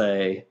people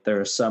say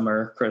they're a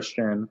summer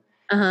Christian.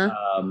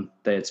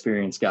 They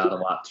experience God a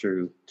lot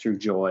through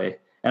joy.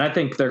 And I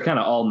think they're kind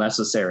of all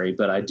necessary,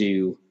 but I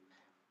do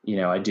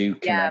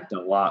connect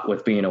a lot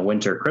with being a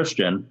winter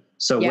Christian.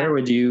 So where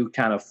would you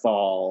kind of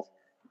fall,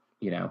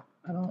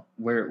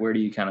 where do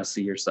you kind of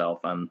see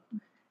yourself?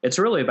 It's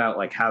really about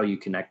like how you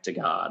connect to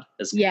God.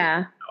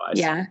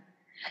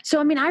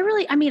 So,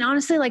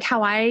 honestly, like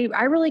how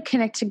I really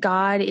connect to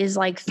God is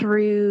like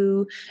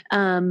through,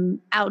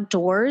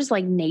 outdoors,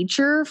 like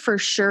nature for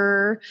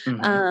sure.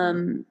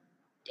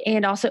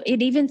 And also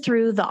even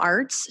through the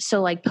arts.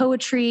 So like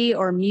poetry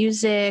or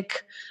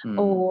music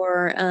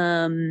or,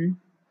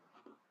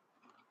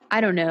 I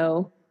don't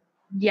know.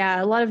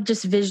 Yeah. A lot of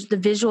just the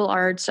visual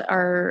arts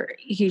are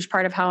a huge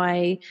part of how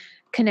I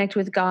connect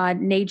with God,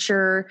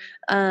 nature.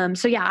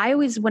 So yeah,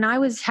 when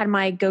I had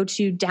my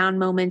go-to down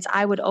moments,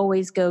 I would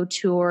always go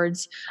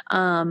towards,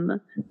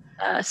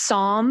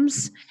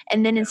 Psalms.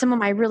 And then in some of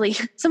my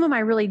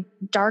really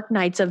dark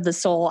nights of the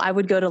soul, I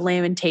would go to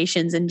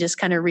Lamentations and just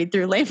kind of read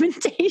through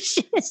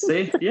Lamentations.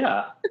 See,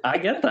 yeah, I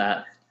get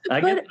that. I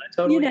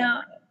totally get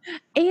that.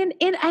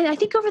 And I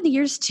think over the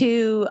years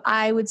too,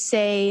 I would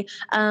say,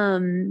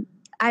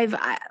 I've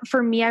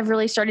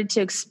really started to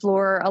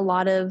explore a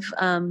lot of,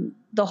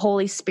 the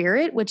Holy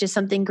Spirit, which is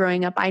something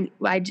growing up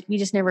we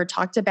just never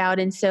talked about.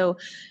 And so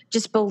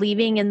just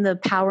believing in the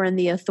power and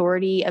the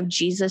authority of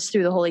Jesus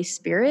through the Holy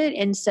Spirit.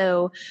 And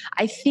so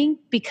I think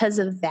because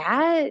of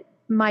that,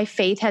 my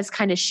faith has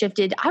kind of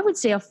shifted. I would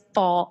say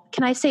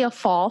can I say a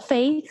fall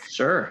faith?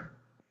 Sure.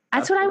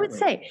 That's what I would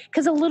say.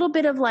 Cause a little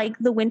bit of like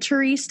the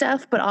wintry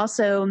stuff, but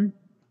also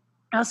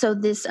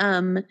this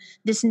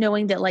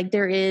knowing that like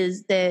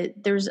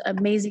there's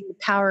amazing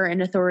power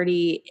and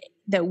authority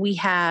that we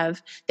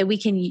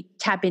can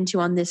tap into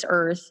on this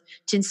earth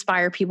to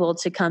inspire people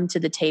to come to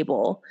the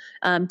table,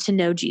 to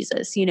know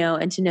Jesus,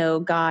 and to know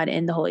God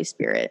and the Holy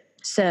Spirit.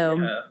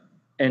 So,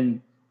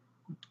 and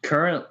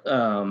current,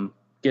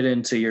 get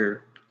into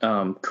your,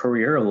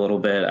 career a little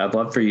bit. I'd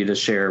love for you to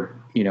share,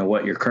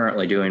 what you're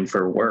currently doing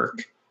for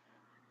work.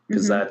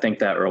 Because I think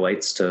that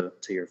relates to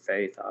your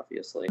faith,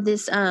 obviously.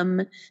 This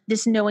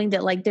knowing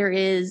that like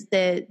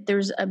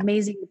there's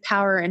amazing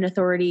power and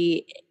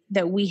authority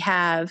that we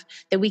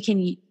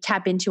can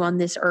tap into on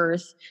this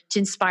earth to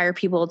inspire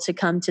people to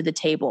come to the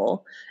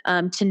table,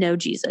 to know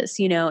Jesus,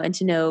 and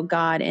to know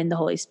God and the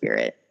Holy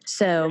Spirit.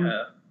 So,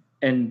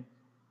 and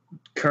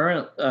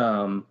current,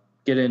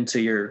 get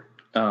into your,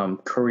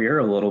 career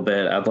a little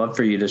bit. I'd love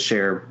for you to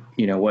share,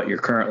 what you're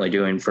currently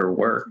doing for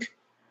work.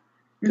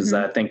 Because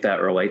I think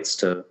that relates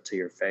to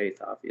your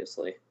faith,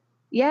 obviously.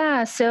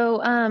 Yeah.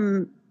 So,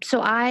 I'm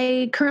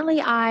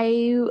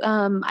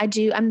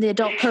the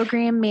adult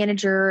program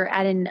manager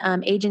at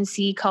an,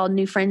 agency called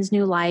New Friends,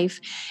 New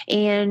Life.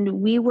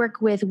 And we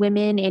work with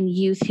women and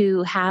youth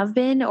who have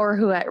been or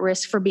who are at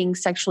risk for being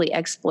sexually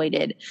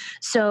exploited.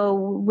 So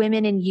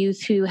women and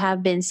youth who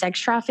have been sex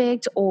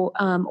trafficked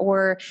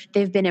or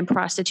they've been in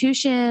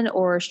prostitution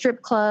or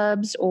strip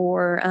clubs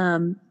or,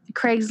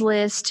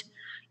 Craigslist,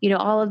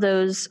 all of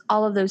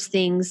those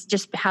things,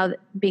 just how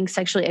being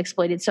sexually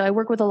exploited. So I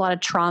work with a lot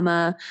of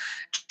trauma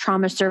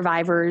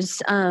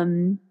survivors.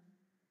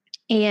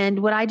 And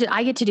what I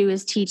get to do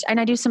is teach,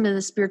 and I do some of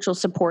the spiritual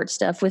support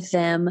stuff with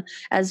them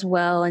as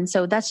well. And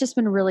so that's just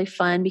been really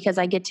fun because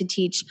I get to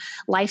teach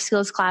life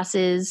skills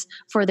classes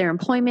for their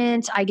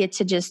employment. I get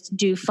to just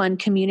do fun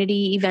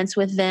community events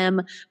with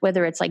them,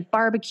 whether it's like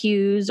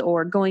barbecues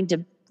or going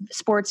to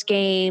sports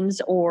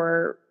games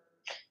or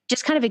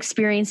just kind of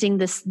experiencing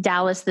this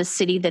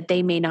city that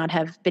they may not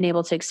have been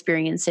able to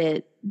experience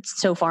it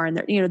so far in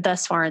their,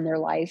 thus far in their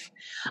life.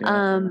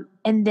 Yeah.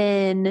 And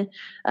then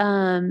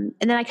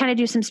I kind of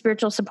do some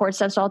spiritual support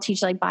stuff. So I'll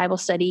teach like Bible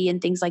study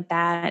and things like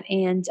that.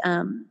 And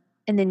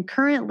then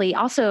currently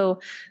also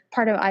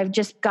I've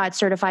just got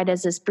certified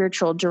as a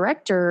spiritual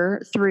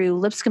director through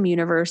Lipscomb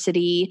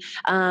University.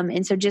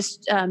 And so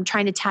just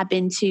trying to tap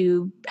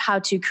into how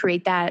to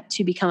create that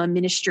to become a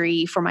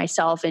ministry for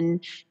myself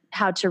and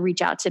how to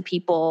reach out to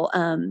people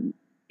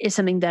is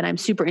something that I'm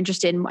super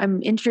interested in.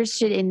 I'm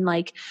interested in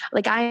like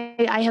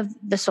I have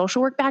the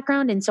social work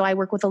background. And so I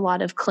work with a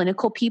lot of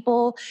clinical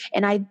people.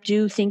 And I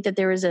do think that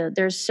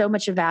there's so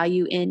much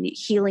value in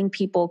healing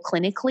people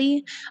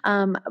clinically.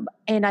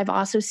 And I've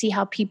also see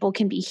how people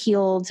can be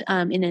healed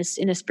in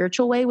a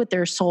spiritual way with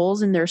their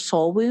souls and their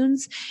soul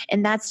wounds.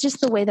 And that's just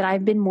the way that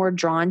I've been more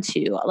drawn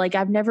to. Like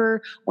I've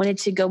never wanted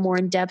to go more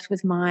in depth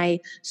with my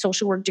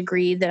social work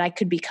degree that I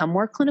could become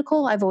more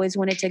clinical. I've always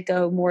wanted to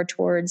go more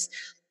towards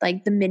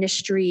like the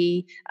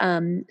ministry,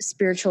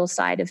 spiritual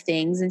side of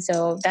things. And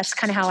so that's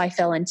kind of how I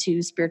fell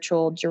into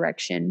spiritual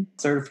direction.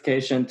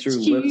 Certification through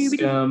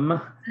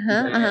Lipscomb.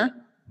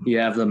 You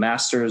have the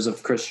Masters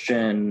of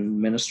Christian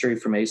Ministry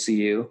from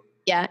ACU.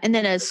 Yeah. And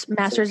then a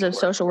Masters of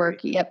Social Work.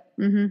 Yep.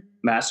 Mm-hmm.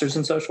 Masters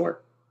in Social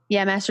Work?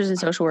 Yeah. Masters in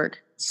Social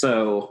Work.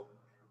 So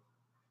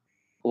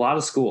a lot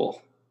of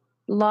school.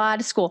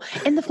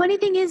 And the funny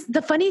thing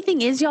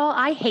is, y'all,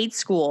 I hate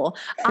school.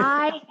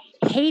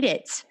 hate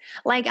it.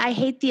 Like, I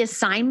hate the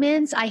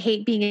assignments. I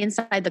hate being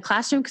inside the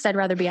classroom because I'd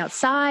rather be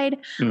outside.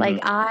 Like,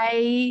 I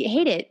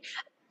hate it.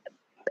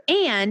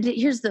 And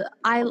here's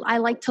I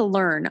like to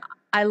learn.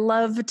 I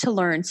love to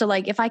learn. So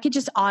like, if I could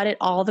just audit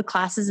all the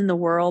classes in the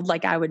world,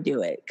 like, I would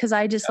do it. Cause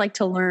I just like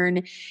to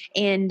learn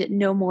and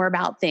know more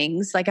about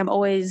things. Like, I'm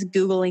always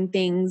Googling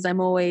things.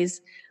 I'm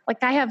always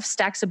like, I have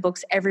stacks of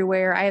books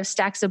everywhere. I have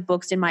stacks of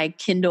books in my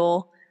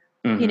Kindle.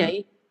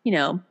 You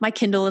know, my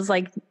Kindle is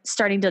like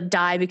starting to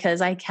die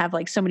because I have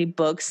like so many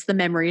books. The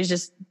memory is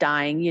just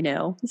dying,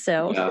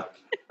 so.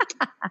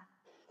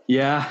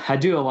 Yeah. I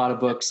do a lot of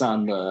books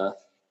on the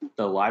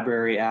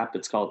library app.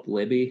 It's called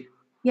Libby.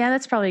 Yeah,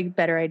 that's probably a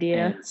better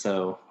idea. And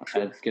so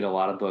I get a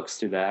lot of books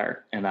through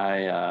there, and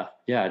I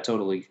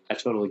totally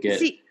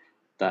get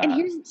that. And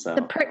here's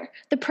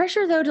the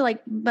pressure though to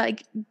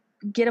like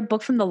get a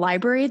book from the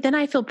library. Then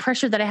I feel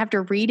pressure that I have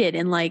to read it,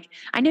 and like,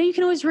 I know you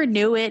can always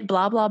renew it,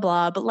 blah blah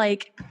blah, but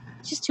like,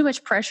 it's just too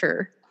much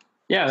pressure.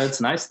 Yeah,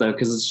 it's nice though,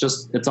 because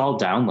it's all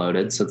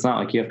downloaded, so it's not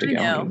like you have to go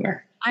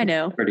anywhere. I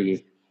know. It's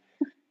pretty.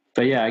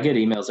 But yeah, I get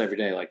emails every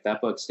day like, that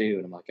book's due,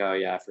 and I'm like, oh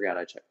yeah, I forgot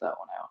I checked that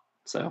one out.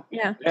 So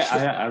yeah,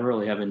 I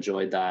really have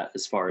enjoyed that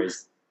as far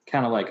as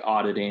kind of like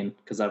auditing,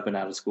 because I've been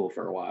out of school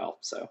for a while.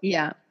 So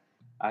yeah,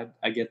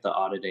 I get the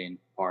auditing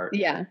part.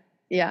 Yeah.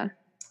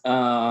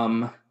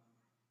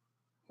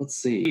 Let's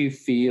see. Do you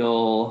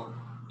feel?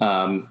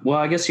 Well,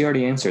 I guess you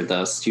already answered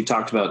this. You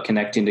talked about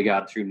connecting to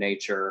God through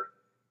nature.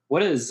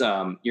 What is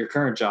your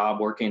current job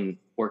working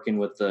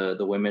with the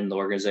women, the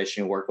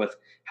organization you work with?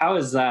 How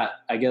has that,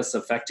 I guess,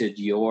 affected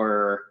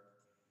your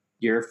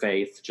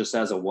faith just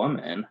as a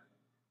woman?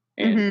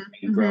 And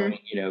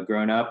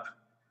growing up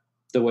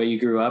the way you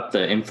grew up,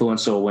 the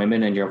influential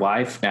women in your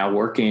life, now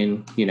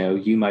working,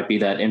 you might be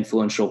that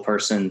influential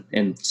person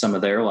in some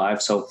of their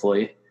lives,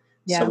 hopefully.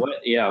 Yeah.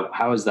 So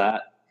how is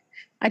that?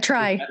 I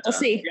try. We'll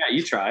see. Yeah,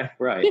 you try.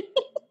 Right.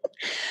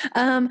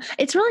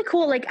 It's really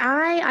cool. Like,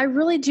 I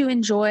really do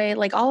enjoy,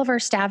 like, all of our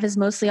staff is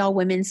mostly all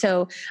women.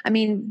 So, I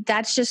mean,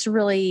 that's just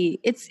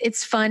really,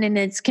 it's fun, and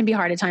it can be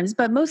hard at times,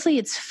 but mostly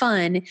it's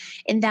fun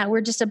in that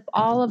we're just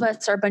all of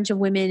us are a bunch of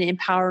women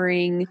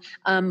empowering,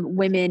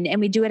 women.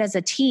 And we do it as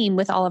a team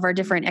with all of our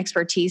different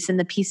expertise and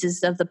the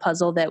pieces of the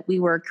puzzle that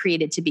we were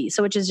created to be.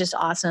 So, which is just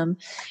awesome.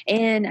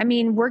 And I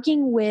mean,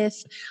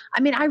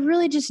 I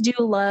really just do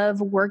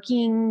love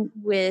working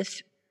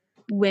with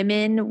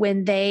women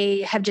when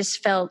they have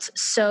just felt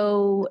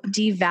so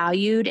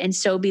devalued and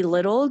so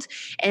belittled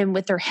and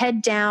with their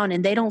head down,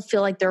 and they don't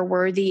feel like they're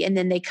worthy. And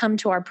then they come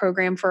to our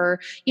program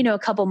for, a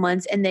couple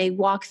months, and they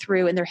walk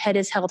through and their head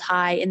is held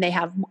high, and they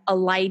have a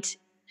light.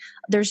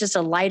 There's just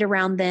a light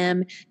around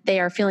them. They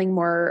are feeling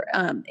more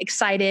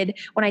excited.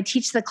 When I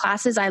teach the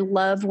classes, I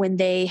love when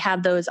they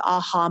have those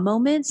aha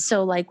moments.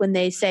 So like when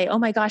they say, oh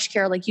my gosh,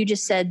 Carol, like you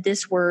just said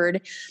this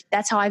word,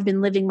 that's how I've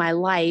been living my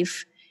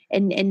life.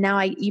 And now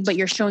but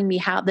you're showing me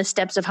how the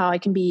steps of how I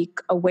can be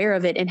aware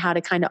of it and how to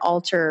kind of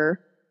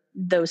alter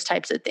those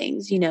types of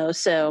things,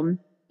 so.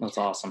 That's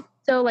awesome.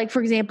 So like,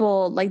 for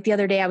example, like the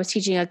other day I was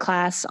teaching a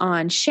class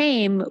on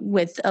shame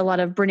with a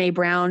lot of Brene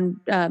Brown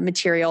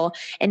material.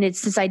 And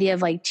it's this idea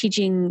of like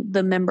teaching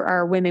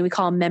our women, we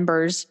call them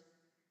members,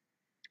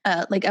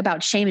 like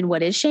about shame and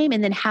what is shame,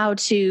 and then how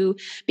to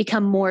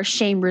become more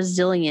shame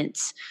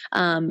resilient.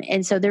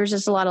 And so there's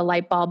just a lot of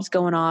light bulbs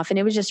going off, and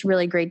it was just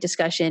really great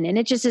discussion. And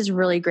it just is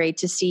really great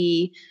to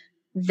see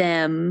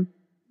them,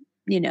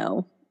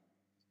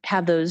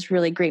 have those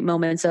really great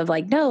moments of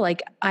like, no,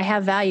 like I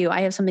have value.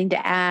 I have something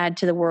to add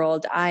to the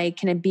world. I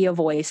can be a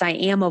voice. I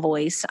am a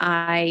voice.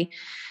 I've,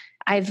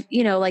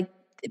 like,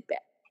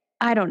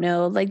 I don't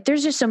know, like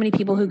there's just so many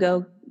people who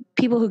go,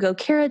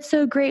 Kara, it's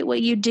so great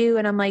what you do.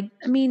 And I'm like,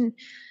 I mean,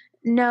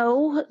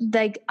 no,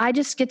 like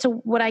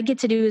what I get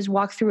to do is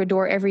walk through a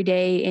door every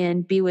day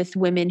and be with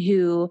women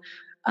who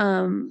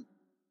are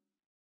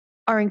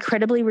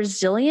incredibly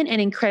resilient and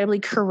incredibly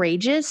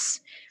courageous.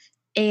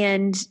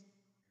 And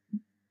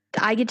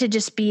I get to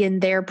just be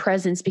in their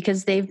presence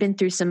because they've been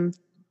through a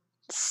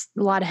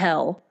lot of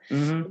hell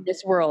in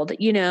this world,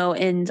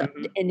 and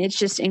it's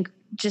just,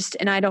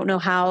 and I don't know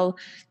how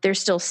they're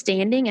still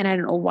standing, and I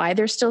don't know why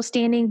they're still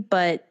standing,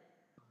 but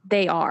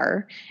they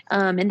are.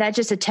 And that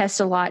just attests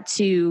a lot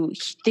to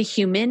the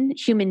human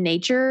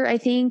nature, I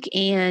think,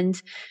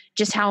 and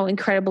just how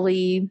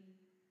incredibly,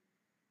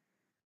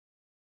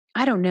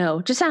 I don't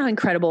know, just how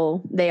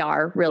incredible they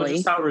are, really. Well,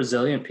 just how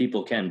resilient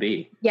people can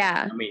be.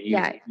 Yeah. I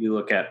mean, you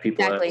look at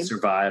people that have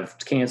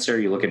survived cancer,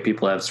 you look at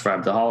people that have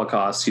survived the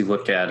Holocaust, you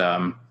look at,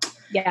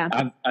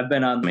 I've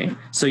been on me.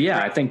 So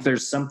I think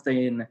there's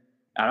something,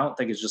 I don't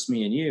think it's just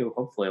me and you,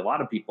 hopefully a lot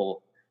of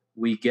people,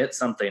 we get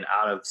something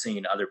out of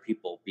seeing other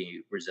people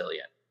be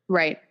resilient.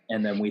 Right.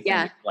 And then we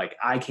think like,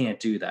 I can't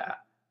do that.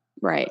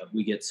 Right.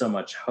 We get so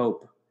much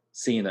hope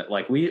seeing that.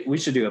 Like we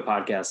should do a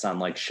podcast on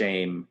like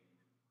shame,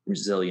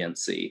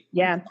 resiliency.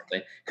 Yeah.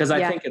 Because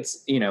I think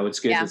it's, it's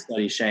good to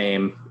study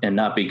shame and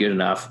not be good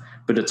enough,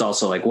 but it's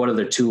also like, what are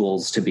the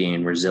tools to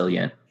being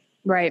resilient?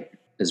 Right.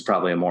 Is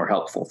probably a more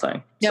helpful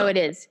thing. No, it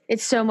is.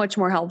 It's so much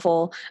more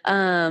helpful.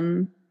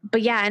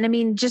 but yeah, and I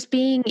mean, just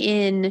being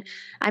in,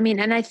 I mean,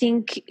 and I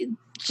think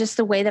just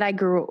the way that I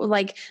grew,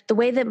 like the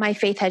way that my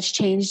faith has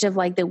changed of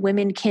like that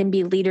women can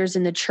be leaders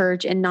in the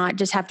church and not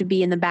just have to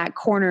be in the back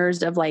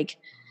corners of like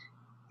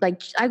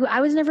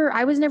I was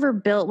never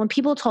built when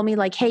people told me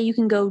like, hey, you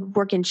can go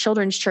work in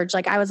children's church.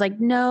 Like I was like,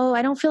 no,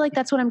 I don't feel like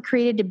that's what I'm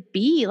created to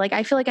be. Like,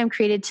 I feel like I'm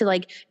created to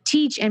like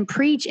teach and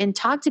preach and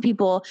talk to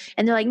people.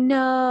 And they're like,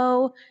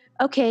 no,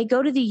 okay,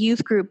 go to the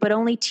youth group, but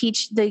only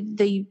teach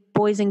the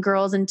boys and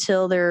girls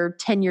until they're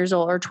 10 years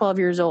old or 12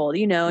 years old,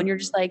 you know? And you're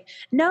just like,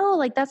 no,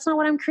 like that's not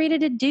what I'm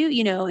created to do,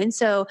 you know? And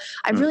so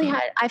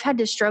I've had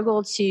to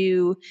struggle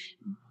to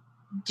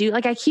do,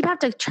 like, I keep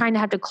trying to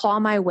have to claw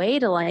my way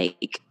to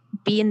like,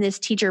 be in this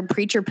teacher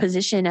preacher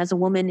position as a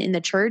woman in the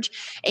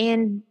church.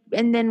 And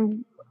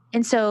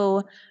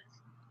so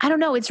I don't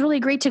know, it's really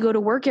great to go to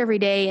work every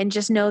day and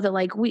just know that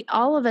like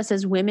all of us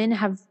as women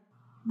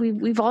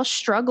we've all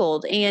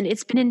struggled, and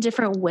it's been in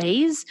different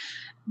ways,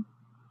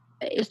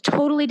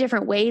 totally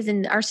different ways.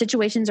 And our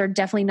situations are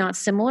definitely not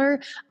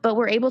similar, but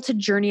we're able to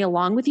journey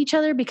along with each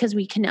other because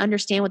we can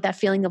understand what that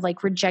feeling of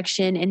like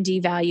rejection and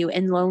devalue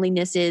and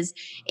loneliness is,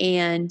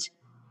 and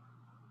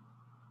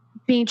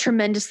being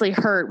tremendously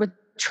hurt with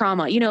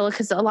trauma, you know,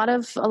 because a lot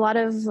of,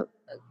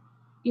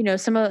 you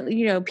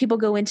know, people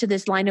go into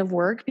this line of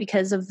work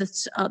because of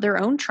this, their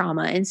own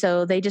trauma. And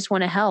so they just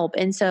want to help.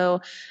 And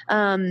so,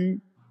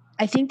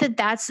 I think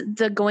that's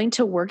the going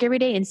to work every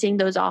day and seeing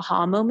those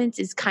aha moments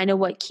is kind of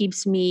what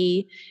keeps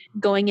me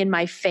going in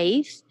my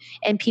faith,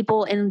 and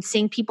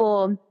seeing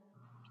people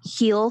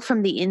heal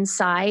from the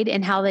inside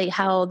and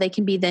how they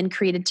can be then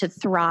created to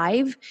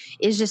thrive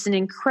is just an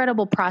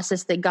incredible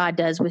process that God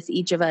does with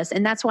each of us.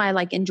 And that's why I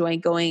like enjoy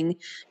going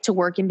to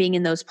work and being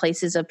in those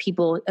places of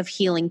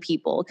healing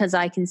people, because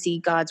I can see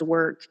God's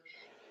work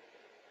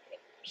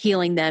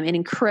healing them in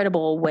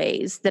incredible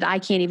ways that I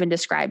can't even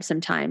describe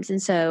sometimes.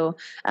 And so,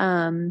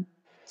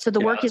 the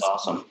work is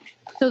awesome.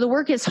 So the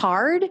work is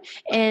hard,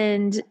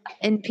 and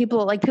people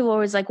are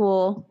always like,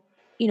 well,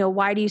 you know,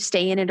 why do you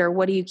stay in it, or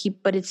what do you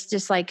keep? But it's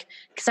just like,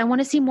 because I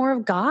want to see more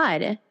of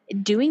God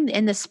doing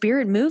and the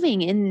Spirit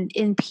moving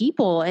in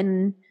people.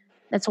 And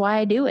that's why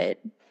I do it.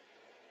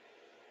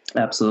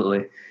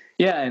 Absolutely.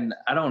 Yeah. And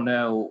I don't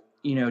know,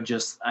 you know,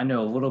 I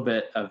know a little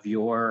bit of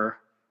your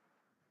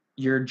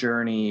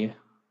journey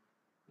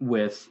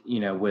with, you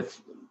know,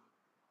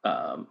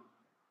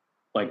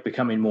 like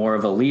becoming more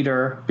of a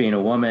leader, being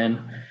a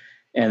woman,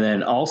 and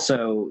then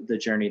also the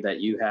journey that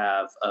you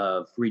have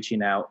of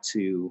reaching out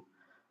to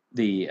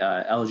the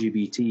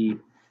LGBT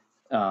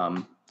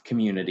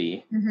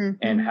community,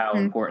 and how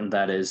important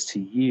that is to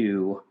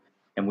you.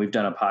 And we've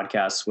done a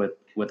podcast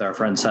with our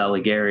friend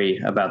Sally Gary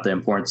about the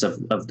importance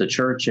of the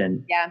church,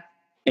 and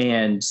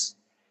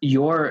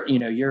your, you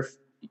know,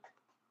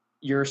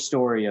 your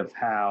story of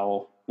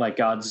how like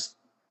God's,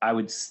 I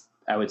would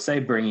say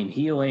bringing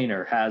healing,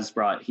 or has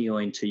brought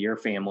healing to your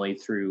family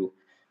through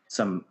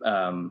some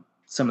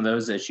of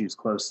those issues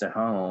close to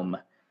home.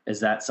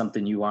 Is that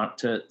something you want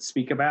to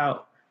speak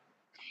about?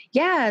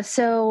 Yeah.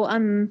 So, I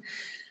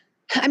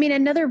mean,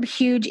 another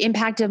huge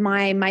impact of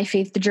my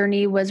faith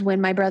journey was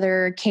when my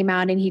brother came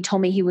out and he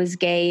told me he was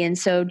gay. And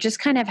so just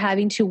kind of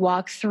having to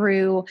walk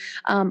through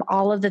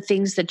all of the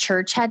things the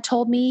church had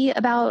told me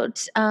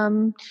about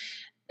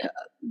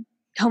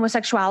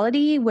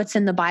homosexuality, what's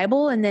in the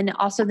Bible. And then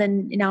also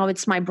now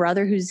it's my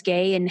brother who's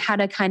gay, and how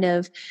to kind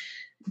of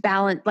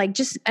balance, like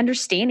just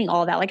understanding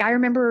all of that. Like I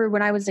remember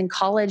when I was in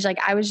college, like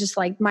I was just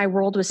like, my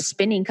world was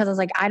spinning because I was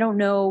like, I don't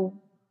know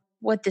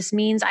what this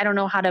means. I don't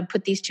know how to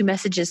put these two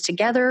messages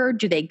together.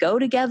 Do they go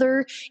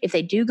together? If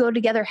they do go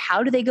together,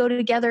 how do they go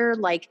together?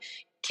 Like,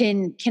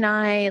 can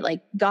I,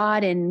 like,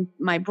 God and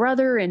my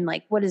brother, and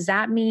like, what does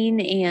that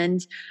mean?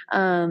 And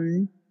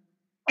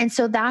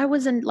so that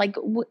wasn't like,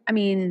 I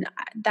mean,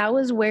 that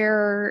was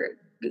where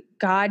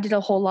God did a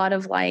whole lot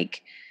of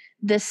like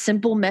this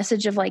simple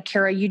message of like,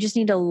 Kara, you just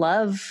need to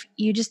love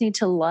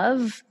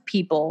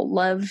people,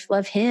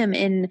 love him.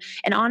 And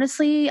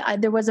honestly,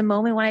 there was a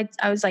moment when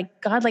I was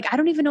like, God, like, I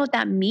don't even know what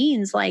that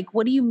means. Like,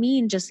 what do you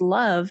mean just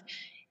love?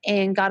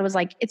 And God was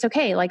like, it's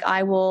okay. Like,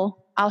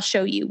 I'll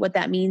show you what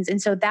that means.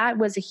 And so that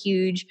was a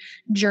huge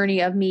journey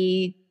of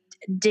me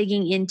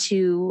digging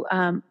into,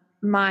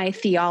 my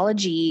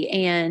theology,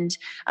 and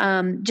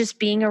just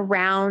being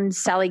around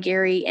Sally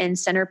Gary and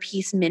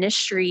Centerpiece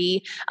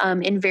Ministry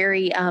in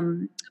very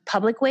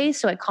public ways,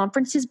 so at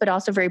conferences, but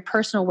also very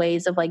personal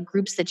ways of like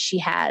groups that she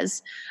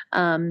has.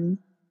 And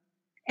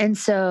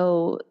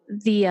so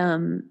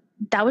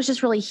that was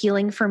just really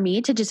healing for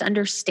me to just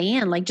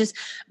understand, like just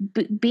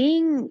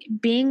being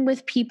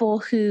with people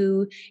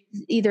who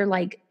either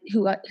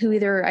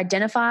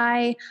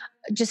identify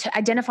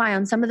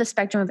on some of the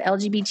spectrum of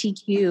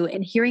LGBTQ,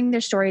 and hearing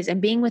their stories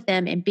and being with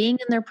them and being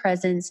in their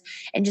presence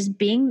and just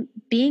being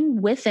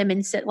with them.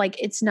 And so,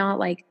 like, it's not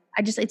like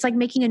it's like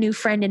making a new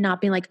friend and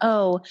not being like,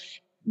 oh,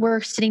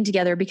 we're sitting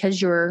together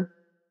because you're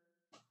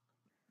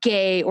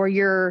gay, or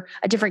you're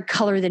a different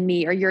color than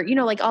me, or you're,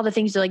 like all the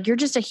things like, you're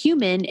just a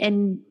human,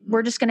 and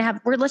we're just going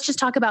to let's just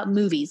talk about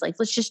movies. Like,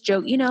 let's just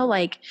joke,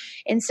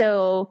 and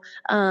so,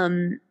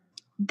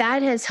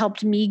 that has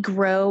helped me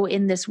grow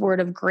in this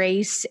word of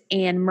grace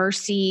and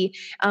mercy,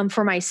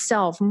 for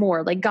myself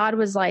more. Like, God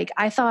was like,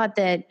 I thought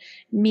that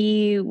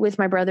me with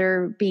my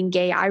brother being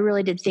gay, I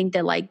really did think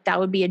that like that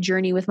would be a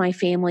journey with my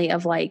family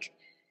of like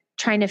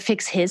trying to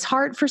fix his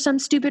heart for some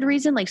stupid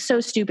reason. Like,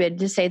 so stupid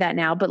to say that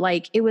now, but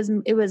like it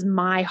was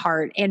my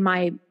heart and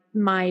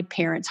my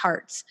parents'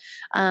 hearts,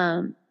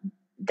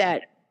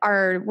 that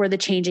were the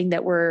changing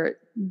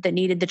that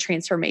needed the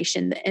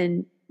transformation,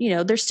 and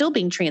they're still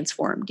being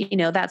transformed,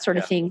 that sort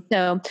of thing.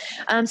 So,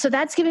 so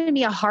that's given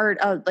me a heart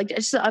of like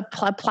just a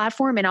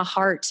platform and a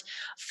heart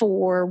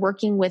for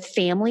working with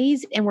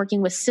families and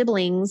working with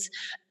siblings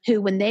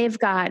who, when they've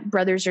got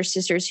brothers or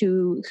sisters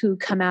who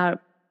come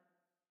out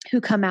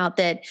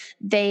that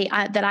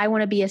that I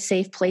want to be a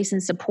safe place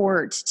and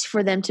support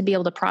for them to be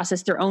able to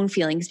process their own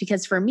feelings.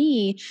 Because for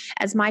me,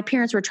 as my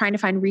parents were trying to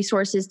find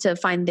resources to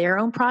find their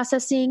own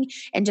processing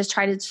and just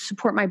try to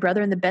support my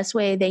brother in the best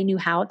way they knew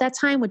how at that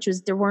time, which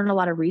was there weren't a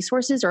lot of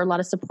resources or a lot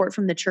of support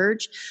from the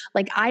church.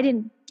 Like,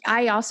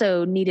 I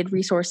also needed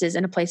resources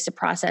and a place to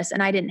process,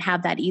 and I didn't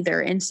have that either.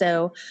 And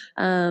so,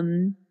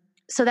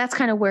 so that's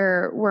kind of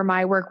where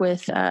my work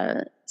with,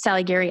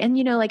 Sally Gary. And,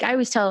 like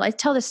I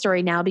tell this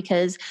story now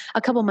because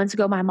a couple months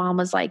ago, my mom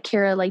was like,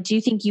 Kara, like, do you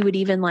even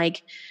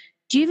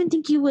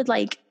think you would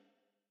like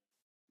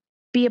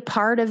be a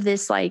part of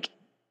this like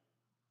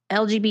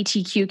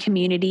LGBTQ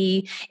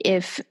community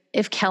if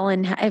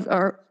Kellen,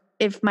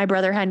 if my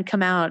brother hadn't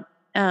come out?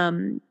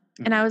 And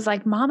I was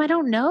like, Mom, I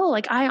don't know.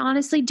 Like, I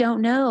honestly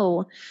don't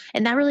know.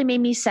 And that really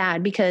made me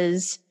sad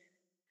because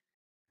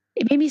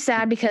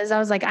I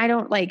was like, I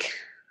don't like,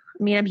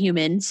 I mean, I'm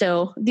human.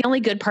 So the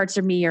only good parts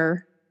of me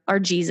are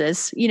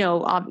Jesus,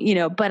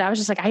 but I was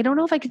just like, I don't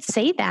know if I could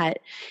say that.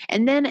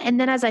 And then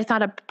as I thought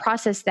to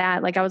process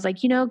that, like, I was like,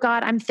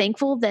 God, I'm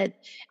thankful that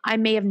I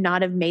may have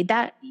not have made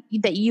that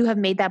you have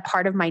made that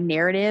part of my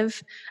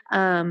narrative.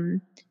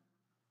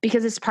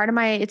 Because it's part of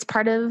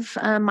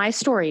my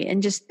story,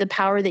 and just the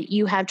power that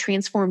you have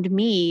transformed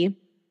me.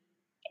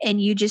 And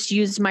you just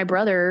used my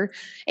brother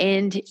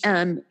and,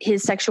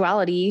 his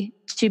sexuality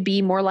to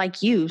be more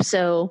like you.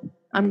 So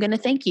I'm going to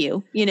thank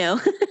you,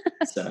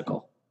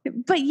 Cynical.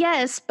 But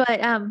yes,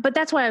 but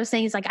that's what I was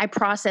saying is like, I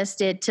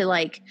processed it to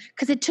like,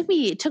 cause it took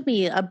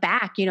me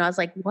aback, I was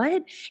like,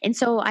 what? And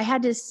so I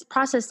had to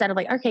process that of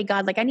like, okay,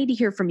 God, like I need to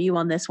hear from you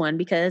on this one,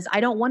 because I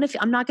don't want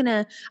to, I'm not going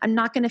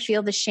to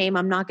feel the shame.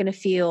 I'm not going to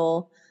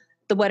feel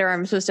the whatever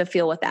I'm supposed to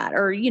feel with that,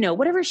 or,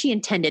 whatever she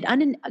intended,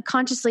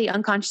 consciously,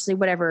 unconsciously,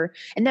 whatever.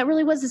 And that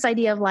really was this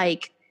idea of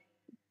like,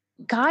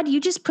 God, you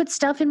just put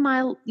stuff in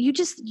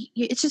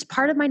it's just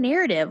part of my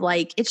narrative.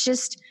 Like, it's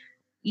just,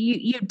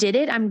 you did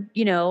it. And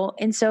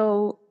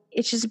so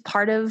it's just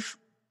part of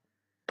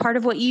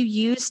what you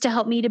use to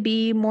help me to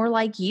be more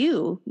like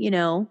you,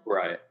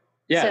 Right.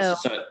 Yeah.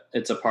 So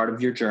it's a part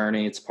of your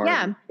journey. It's part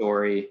of your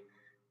story,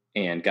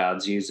 and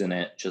God's using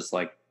it just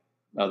like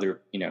other,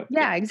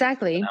 Yeah,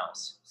 exactly.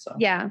 Else, so.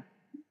 Yeah.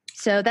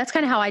 So that's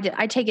kind of how I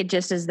take it,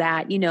 just as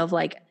that, of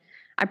like,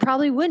 I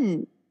probably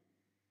wouldn't,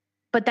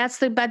 but that's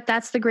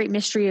the great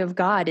mystery of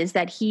God, is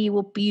that he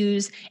will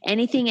use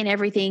anything and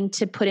everything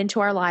to put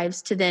into our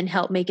lives to then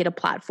help make it a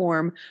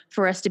platform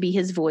for us to be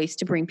his voice,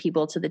 to bring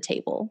people to the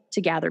table,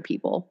 to gather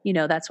people.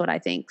 That's what I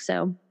think.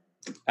 So.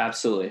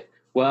 Absolutely.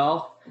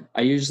 Well,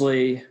 I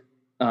usually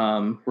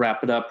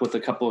wrap it up with a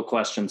couple of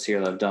questions here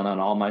that I've done on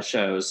all my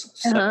shows.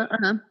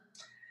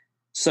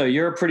 So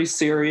you're a pretty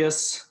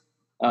serious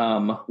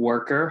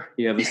worker.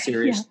 You have a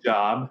serious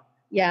job.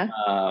 Yeah.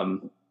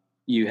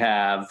 You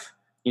have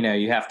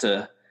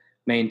to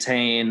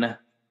maintain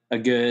a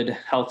good,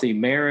 healthy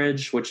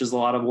marriage, which is a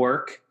lot of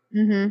work,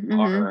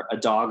 or a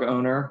dog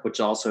owner, which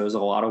also is a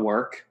lot of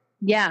work.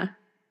 Yeah.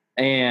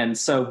 And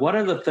so what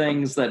are the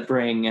things that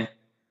bring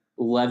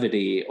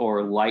levity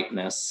or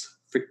lightness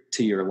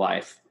to your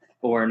life?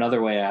 Or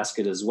another way to ask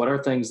it is, what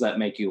are things that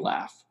make you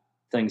laugh?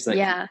 Things that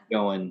keep you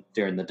going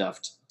during the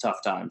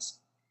tough times?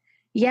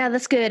 Yeah,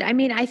 that's good. I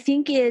mean, I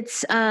think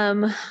it's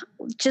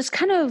just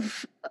kind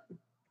of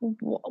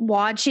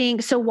watching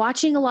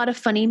a lot of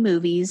funny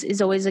movies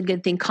is always a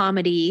good thing.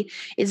 Comedy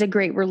is a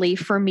great relief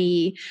for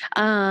me.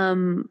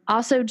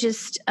 Also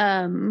just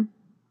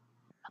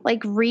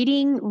like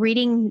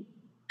reading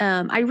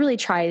I really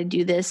try to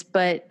do this,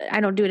 but I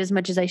don't do it as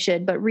much as I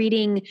should, but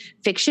reading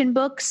fiction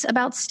books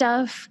about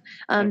stuff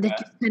that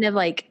just kind of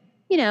like,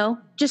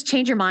 just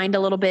change your mind a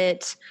little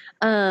bit.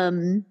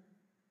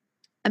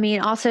 I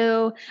mean,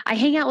 also I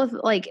hang out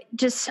with like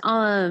just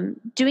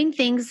doing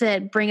things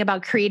that bring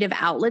about creative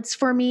outlets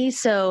for me.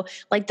 So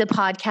like the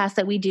podcast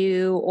that we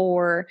do,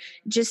 or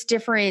just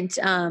different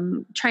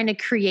trying to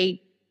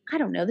create, I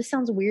don't know, this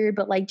sounds weird,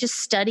 but like just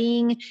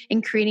studying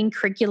and creating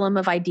curriculum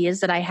of ideas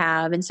that I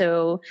have. And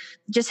so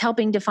just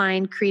helping to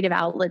find creative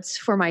outlets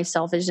for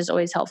myself is just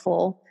always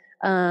helpful.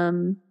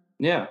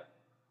 Yeah.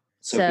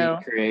 So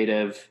being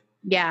creative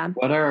Yeah.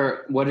 What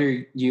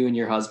are you and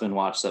your husband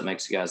watch that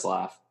makes you guys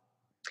laugh?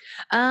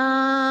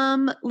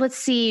 Let's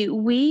see.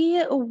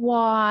 We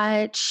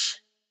watch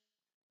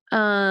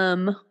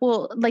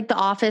well, like The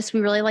Office. We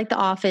really like The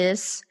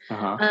Office.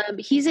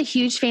 He's a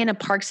huge fan of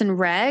Parks and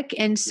Rec,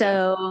 and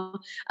so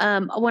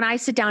when I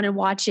sit down and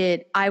watch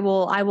it, I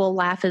will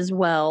laugh as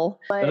well.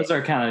 But, those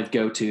are kind of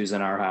go-tos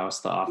in our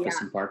house, The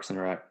Office and Parks and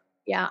Rec.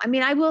 Yeah, I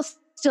mean,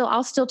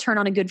 I'll still turn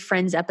on a good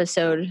Friends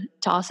episode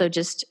to also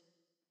just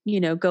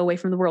go away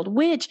from the world,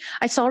 which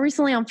I saw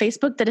recently on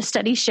Facebook that a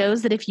study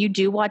shows that if you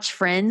do watch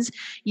Friends,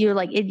 you're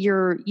like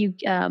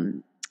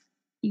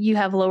you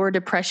have lower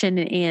depression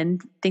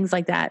and things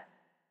like that.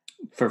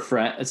 For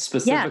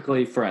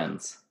specifically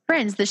Friends.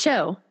 Friends, the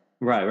show.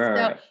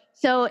 Right.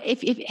 So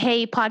if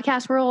hey,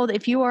 podcast world,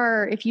 if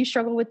you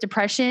struggle with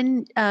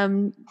depression,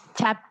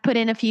 put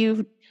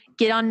in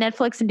get on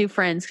Netflix and do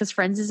Friends, because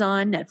Friends is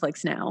on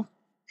Netflix now.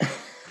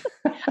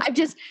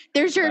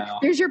 There's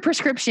your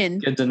prescription.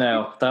 Good to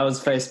know. That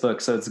was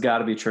Facebook, so it's got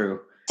to be true.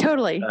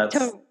 Totally.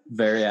 That's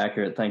very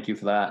accurate. Thank you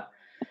for that.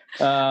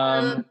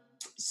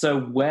 So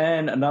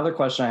another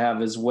question I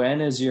have is,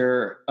 when is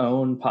your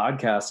own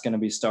podcast going to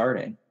be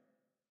starting?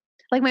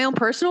 Like my own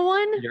personal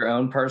one? Your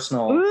own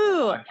personal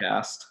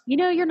podcast.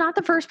 You're not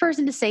the first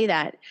person to say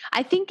that.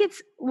 I think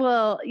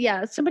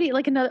somebody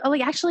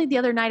actually the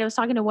other night I was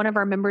talking to one of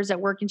our members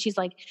at work, and she's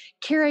like,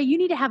 Kara, you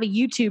need to have a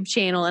YouTube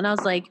channel. And I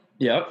was like,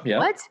 Yep.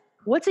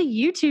 What's a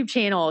YouTube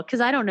channel?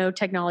 Because I don't know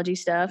technology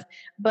stuff.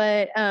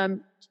 But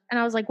and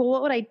I was like, well,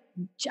 what would I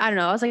don't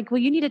know. I was like, well,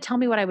 you need to tell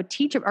me what I would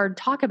teach or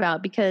talk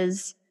about,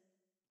 because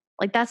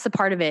like that's the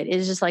part of it,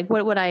 is just like,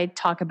 what would I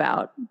talk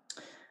about?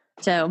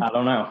 So I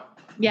don't know.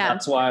 Yeah.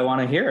 That's why I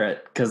want to hear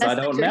it, because I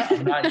don't know.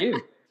 Not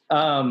you.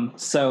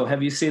 So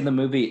have you seen the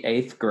movie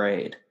 8th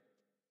Grade?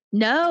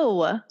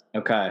 No.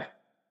 Okay.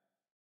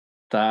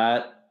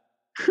 That's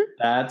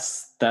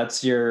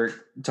your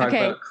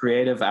about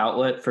creative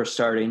outlet for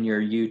starting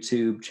your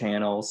YouTube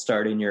channel,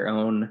 starting your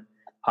own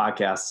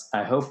podcast.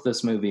 I hope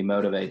this movie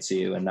motivates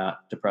you and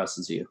not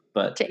depresses you.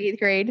 But to 8th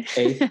grade.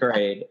 8th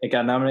Grade. It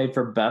got nominated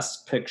for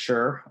Best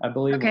Picture, I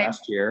believe,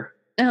 last year.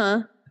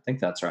 I think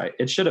that's right.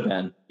 It should have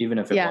been, even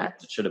if it wasn't.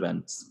 It should have been.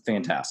 It's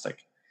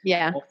fantastic.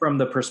 Yeah. All from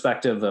the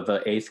perspective of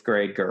an 8th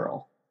grade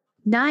girl.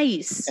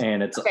 Nice.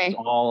 And it's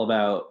all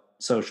about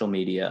social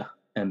media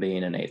and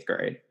being in 8th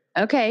grade.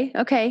 Okay.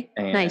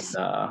 And, nice.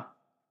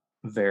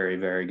 Very,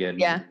 very good.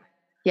 Yeah.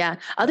 Yeah.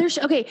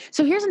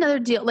 So here's another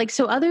deal. Like,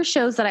 so other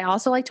shows that I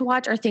also like to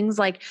watch are things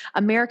like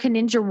American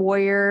Ninja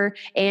Warrior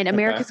and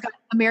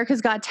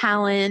America's Got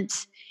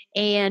Talent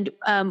and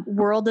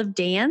World of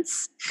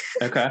Dance.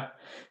 Okay.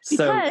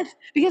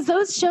 Because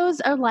those shows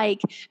are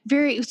like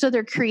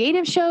they're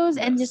creative shows,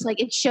 and just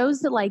like it shows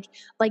that like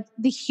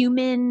the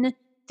human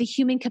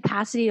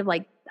capacity of,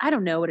 like, I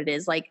don't know what it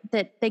is, like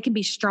that they can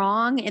be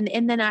strong.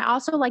 And then I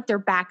also like their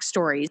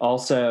backstories.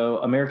 Also,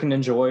 American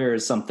Ninja Warrior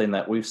is something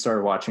that we've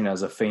started watching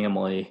as a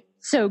family.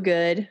 So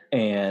good.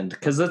 And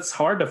because it's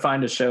hard to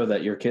find a show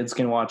that your kids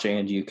can watch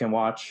and you can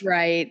watch.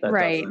 Right.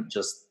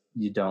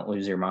 You don't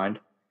lose your mind.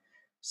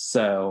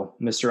 So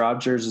Mr.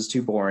 Rogers is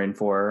too boring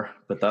for her,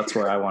 but that's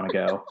where I want to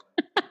go.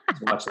 To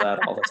watch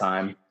that all the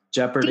time.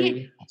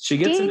 Jeopardy. She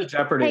gets into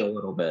Jeopardy a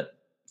little bit.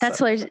 That's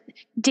hilarious.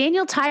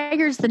 Daniel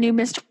Tiger's the new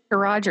Mr.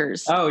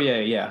 Rogers. Oh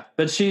yeah.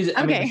 But she's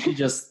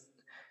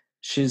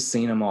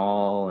seen them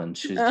all, and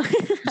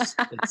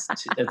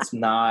it's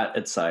not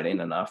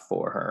exciting enough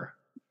for her.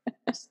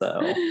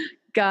 So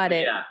got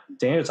it. Yeah.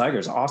 Daniel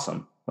Tiger's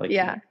awesome. Like,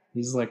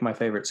 he's like my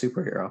favorite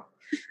superhero.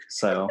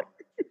 So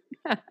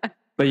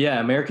but yeah,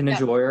 American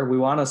Ninja Warrior, we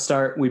want to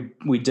start.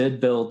 We did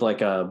build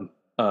like a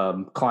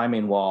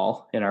climbing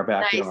wall in our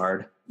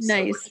backyard. Nice.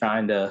 So we're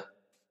trying to,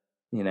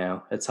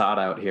 it's hot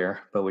out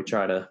here, but we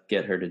try to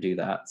get her to do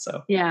that.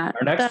 So yeah,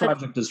 our next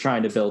project is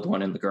trying to build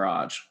one in the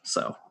garage.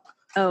 So,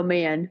 oh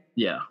man,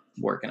 yeah,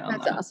 working on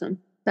that. That's awesome.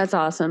 That's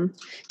awesome.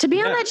 To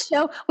be on that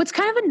show, what's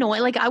kind of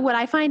annoying, like what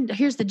I find,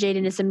 here's the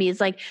jadedness of me,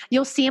 is like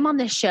you'll see them on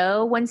the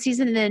show one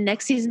season, and then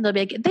next season they'll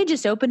be like, they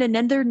just opened a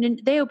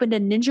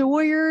Ninja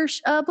Warrior,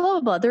 blah, blah,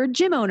 blah. They're a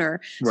gym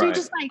owner. So you're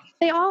just like,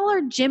 they all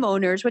are gym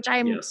owners, which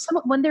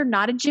when they're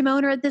not a gym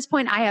owner at this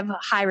point, I have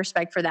high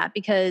respect for that,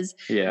 because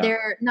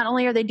they're not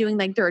only are they doing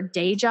like their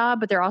day job,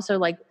 but they're also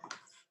like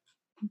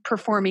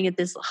performing at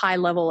this high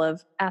level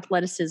of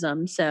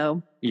athleticism.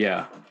 So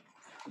yeah,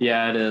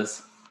 it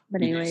is.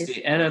 But anyways,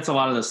 and it's a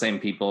lot of the same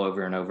people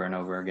over and over and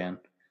over again.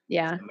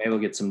 Yeah. So maybe we'll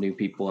get some new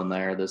people in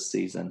there this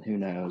season. Who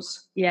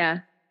knows? Yeah.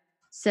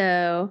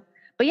 So,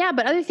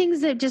 but other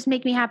things that just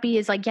make me happy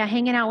is like,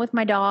 hanging out with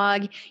my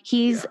dog.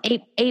 He's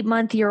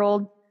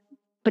 8-month-old,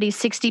 but he's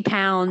 60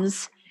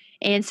 pounds.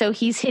 And so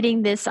he's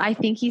hitting this,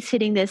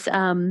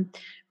 preteen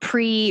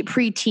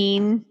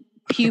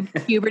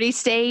puberty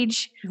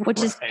stage, which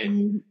has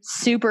been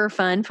super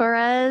fun for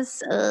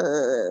us.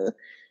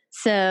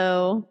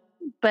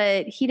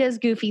 But he does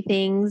goofy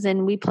things,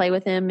 and we play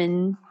with him,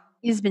 and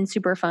he's been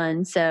super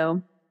fun.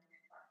 So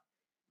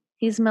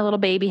he's my little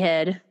baby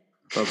head.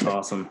 That's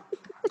awesome.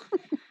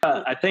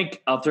 I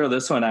think I'll throw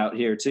this one out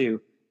here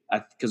too.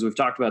 because we've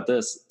talked about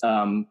this.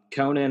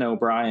 Conan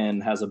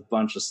O'Brien has a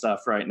bunch of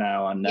stuff right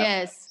now on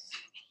Netflix.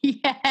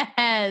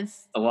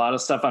 Yes. A lot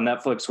of stuff on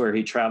Netflix where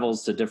he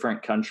travels to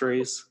different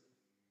countries,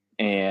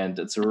 and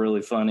it's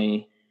really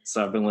funny.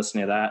 So I've been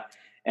listening to that.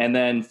 And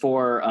then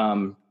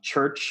for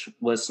church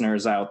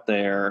listeners out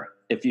there,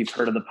 if you've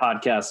heard of the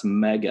podcast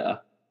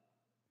Mega,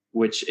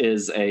 which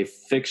is a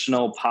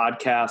fictional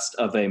podcast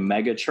of a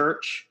mega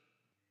church,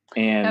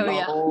 and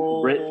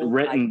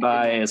written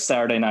by a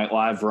Saturday Night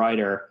Live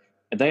writer.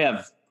 They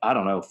have, I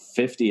don't know,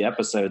 50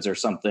 episodes or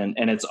something,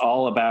 and it's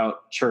all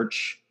about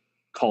church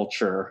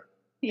culture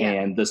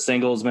and the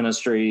singles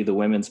ministry, the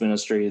women's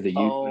ministry, the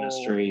youth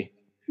ministry.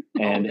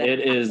 And it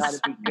is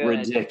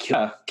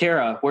ridiculous.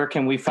 Kara, where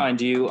can we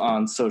find you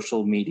on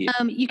social media?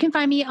 You can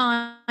find me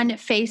on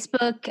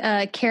Facebook,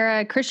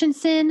 Kara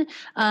Christensen.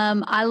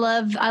 I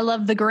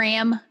love the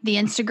gram, the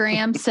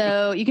Instagram.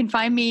 So you can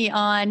find me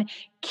on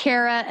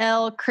Kara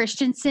L.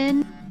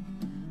 Christensen.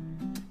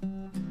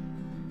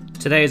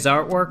 Today's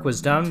artwork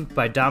was done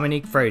by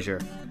Dominique Frazier.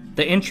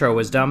 The intro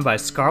was done by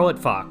Scarlett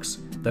Fox.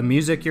 The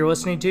music you're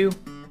listening to,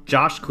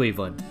 Josh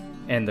Cleveland.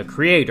 And the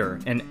creator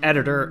and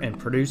editor and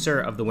producer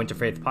of the Winter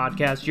Faith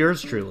podcast,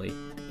 yours truly,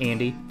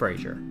 Andy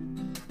Frazier.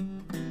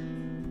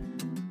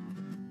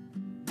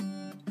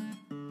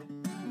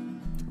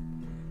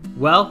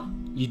 Well,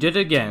 you did it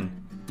again.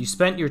 You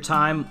spent your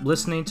time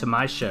listening to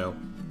my show.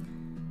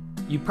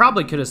 You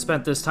probably could have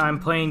spent this time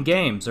playing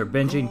games or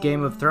binging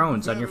Game of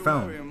Thrones on your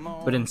phone,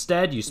 but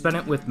instead you spent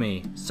it with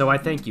me, so I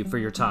thank you for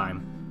your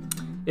time.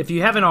 If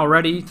you haven't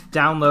already,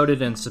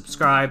 downloaded and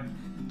subscribed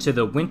to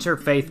the Winter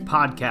Faith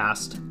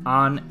podcast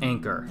on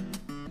Anchor.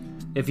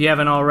 If you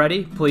haven't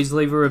already, please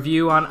leave a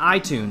review on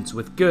iTunes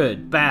with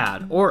good,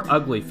 bad, or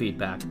ugly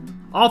feedback.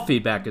 All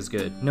feedback is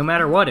good, no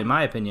matter what, in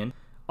my opinion.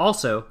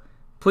 Also,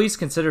 please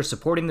consider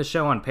supporting the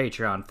show on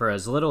Patreon for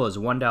as little as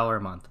 $1 a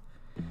month.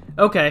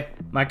 Okay,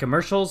 my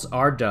commercials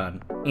are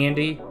done.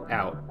 Andy,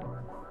 out.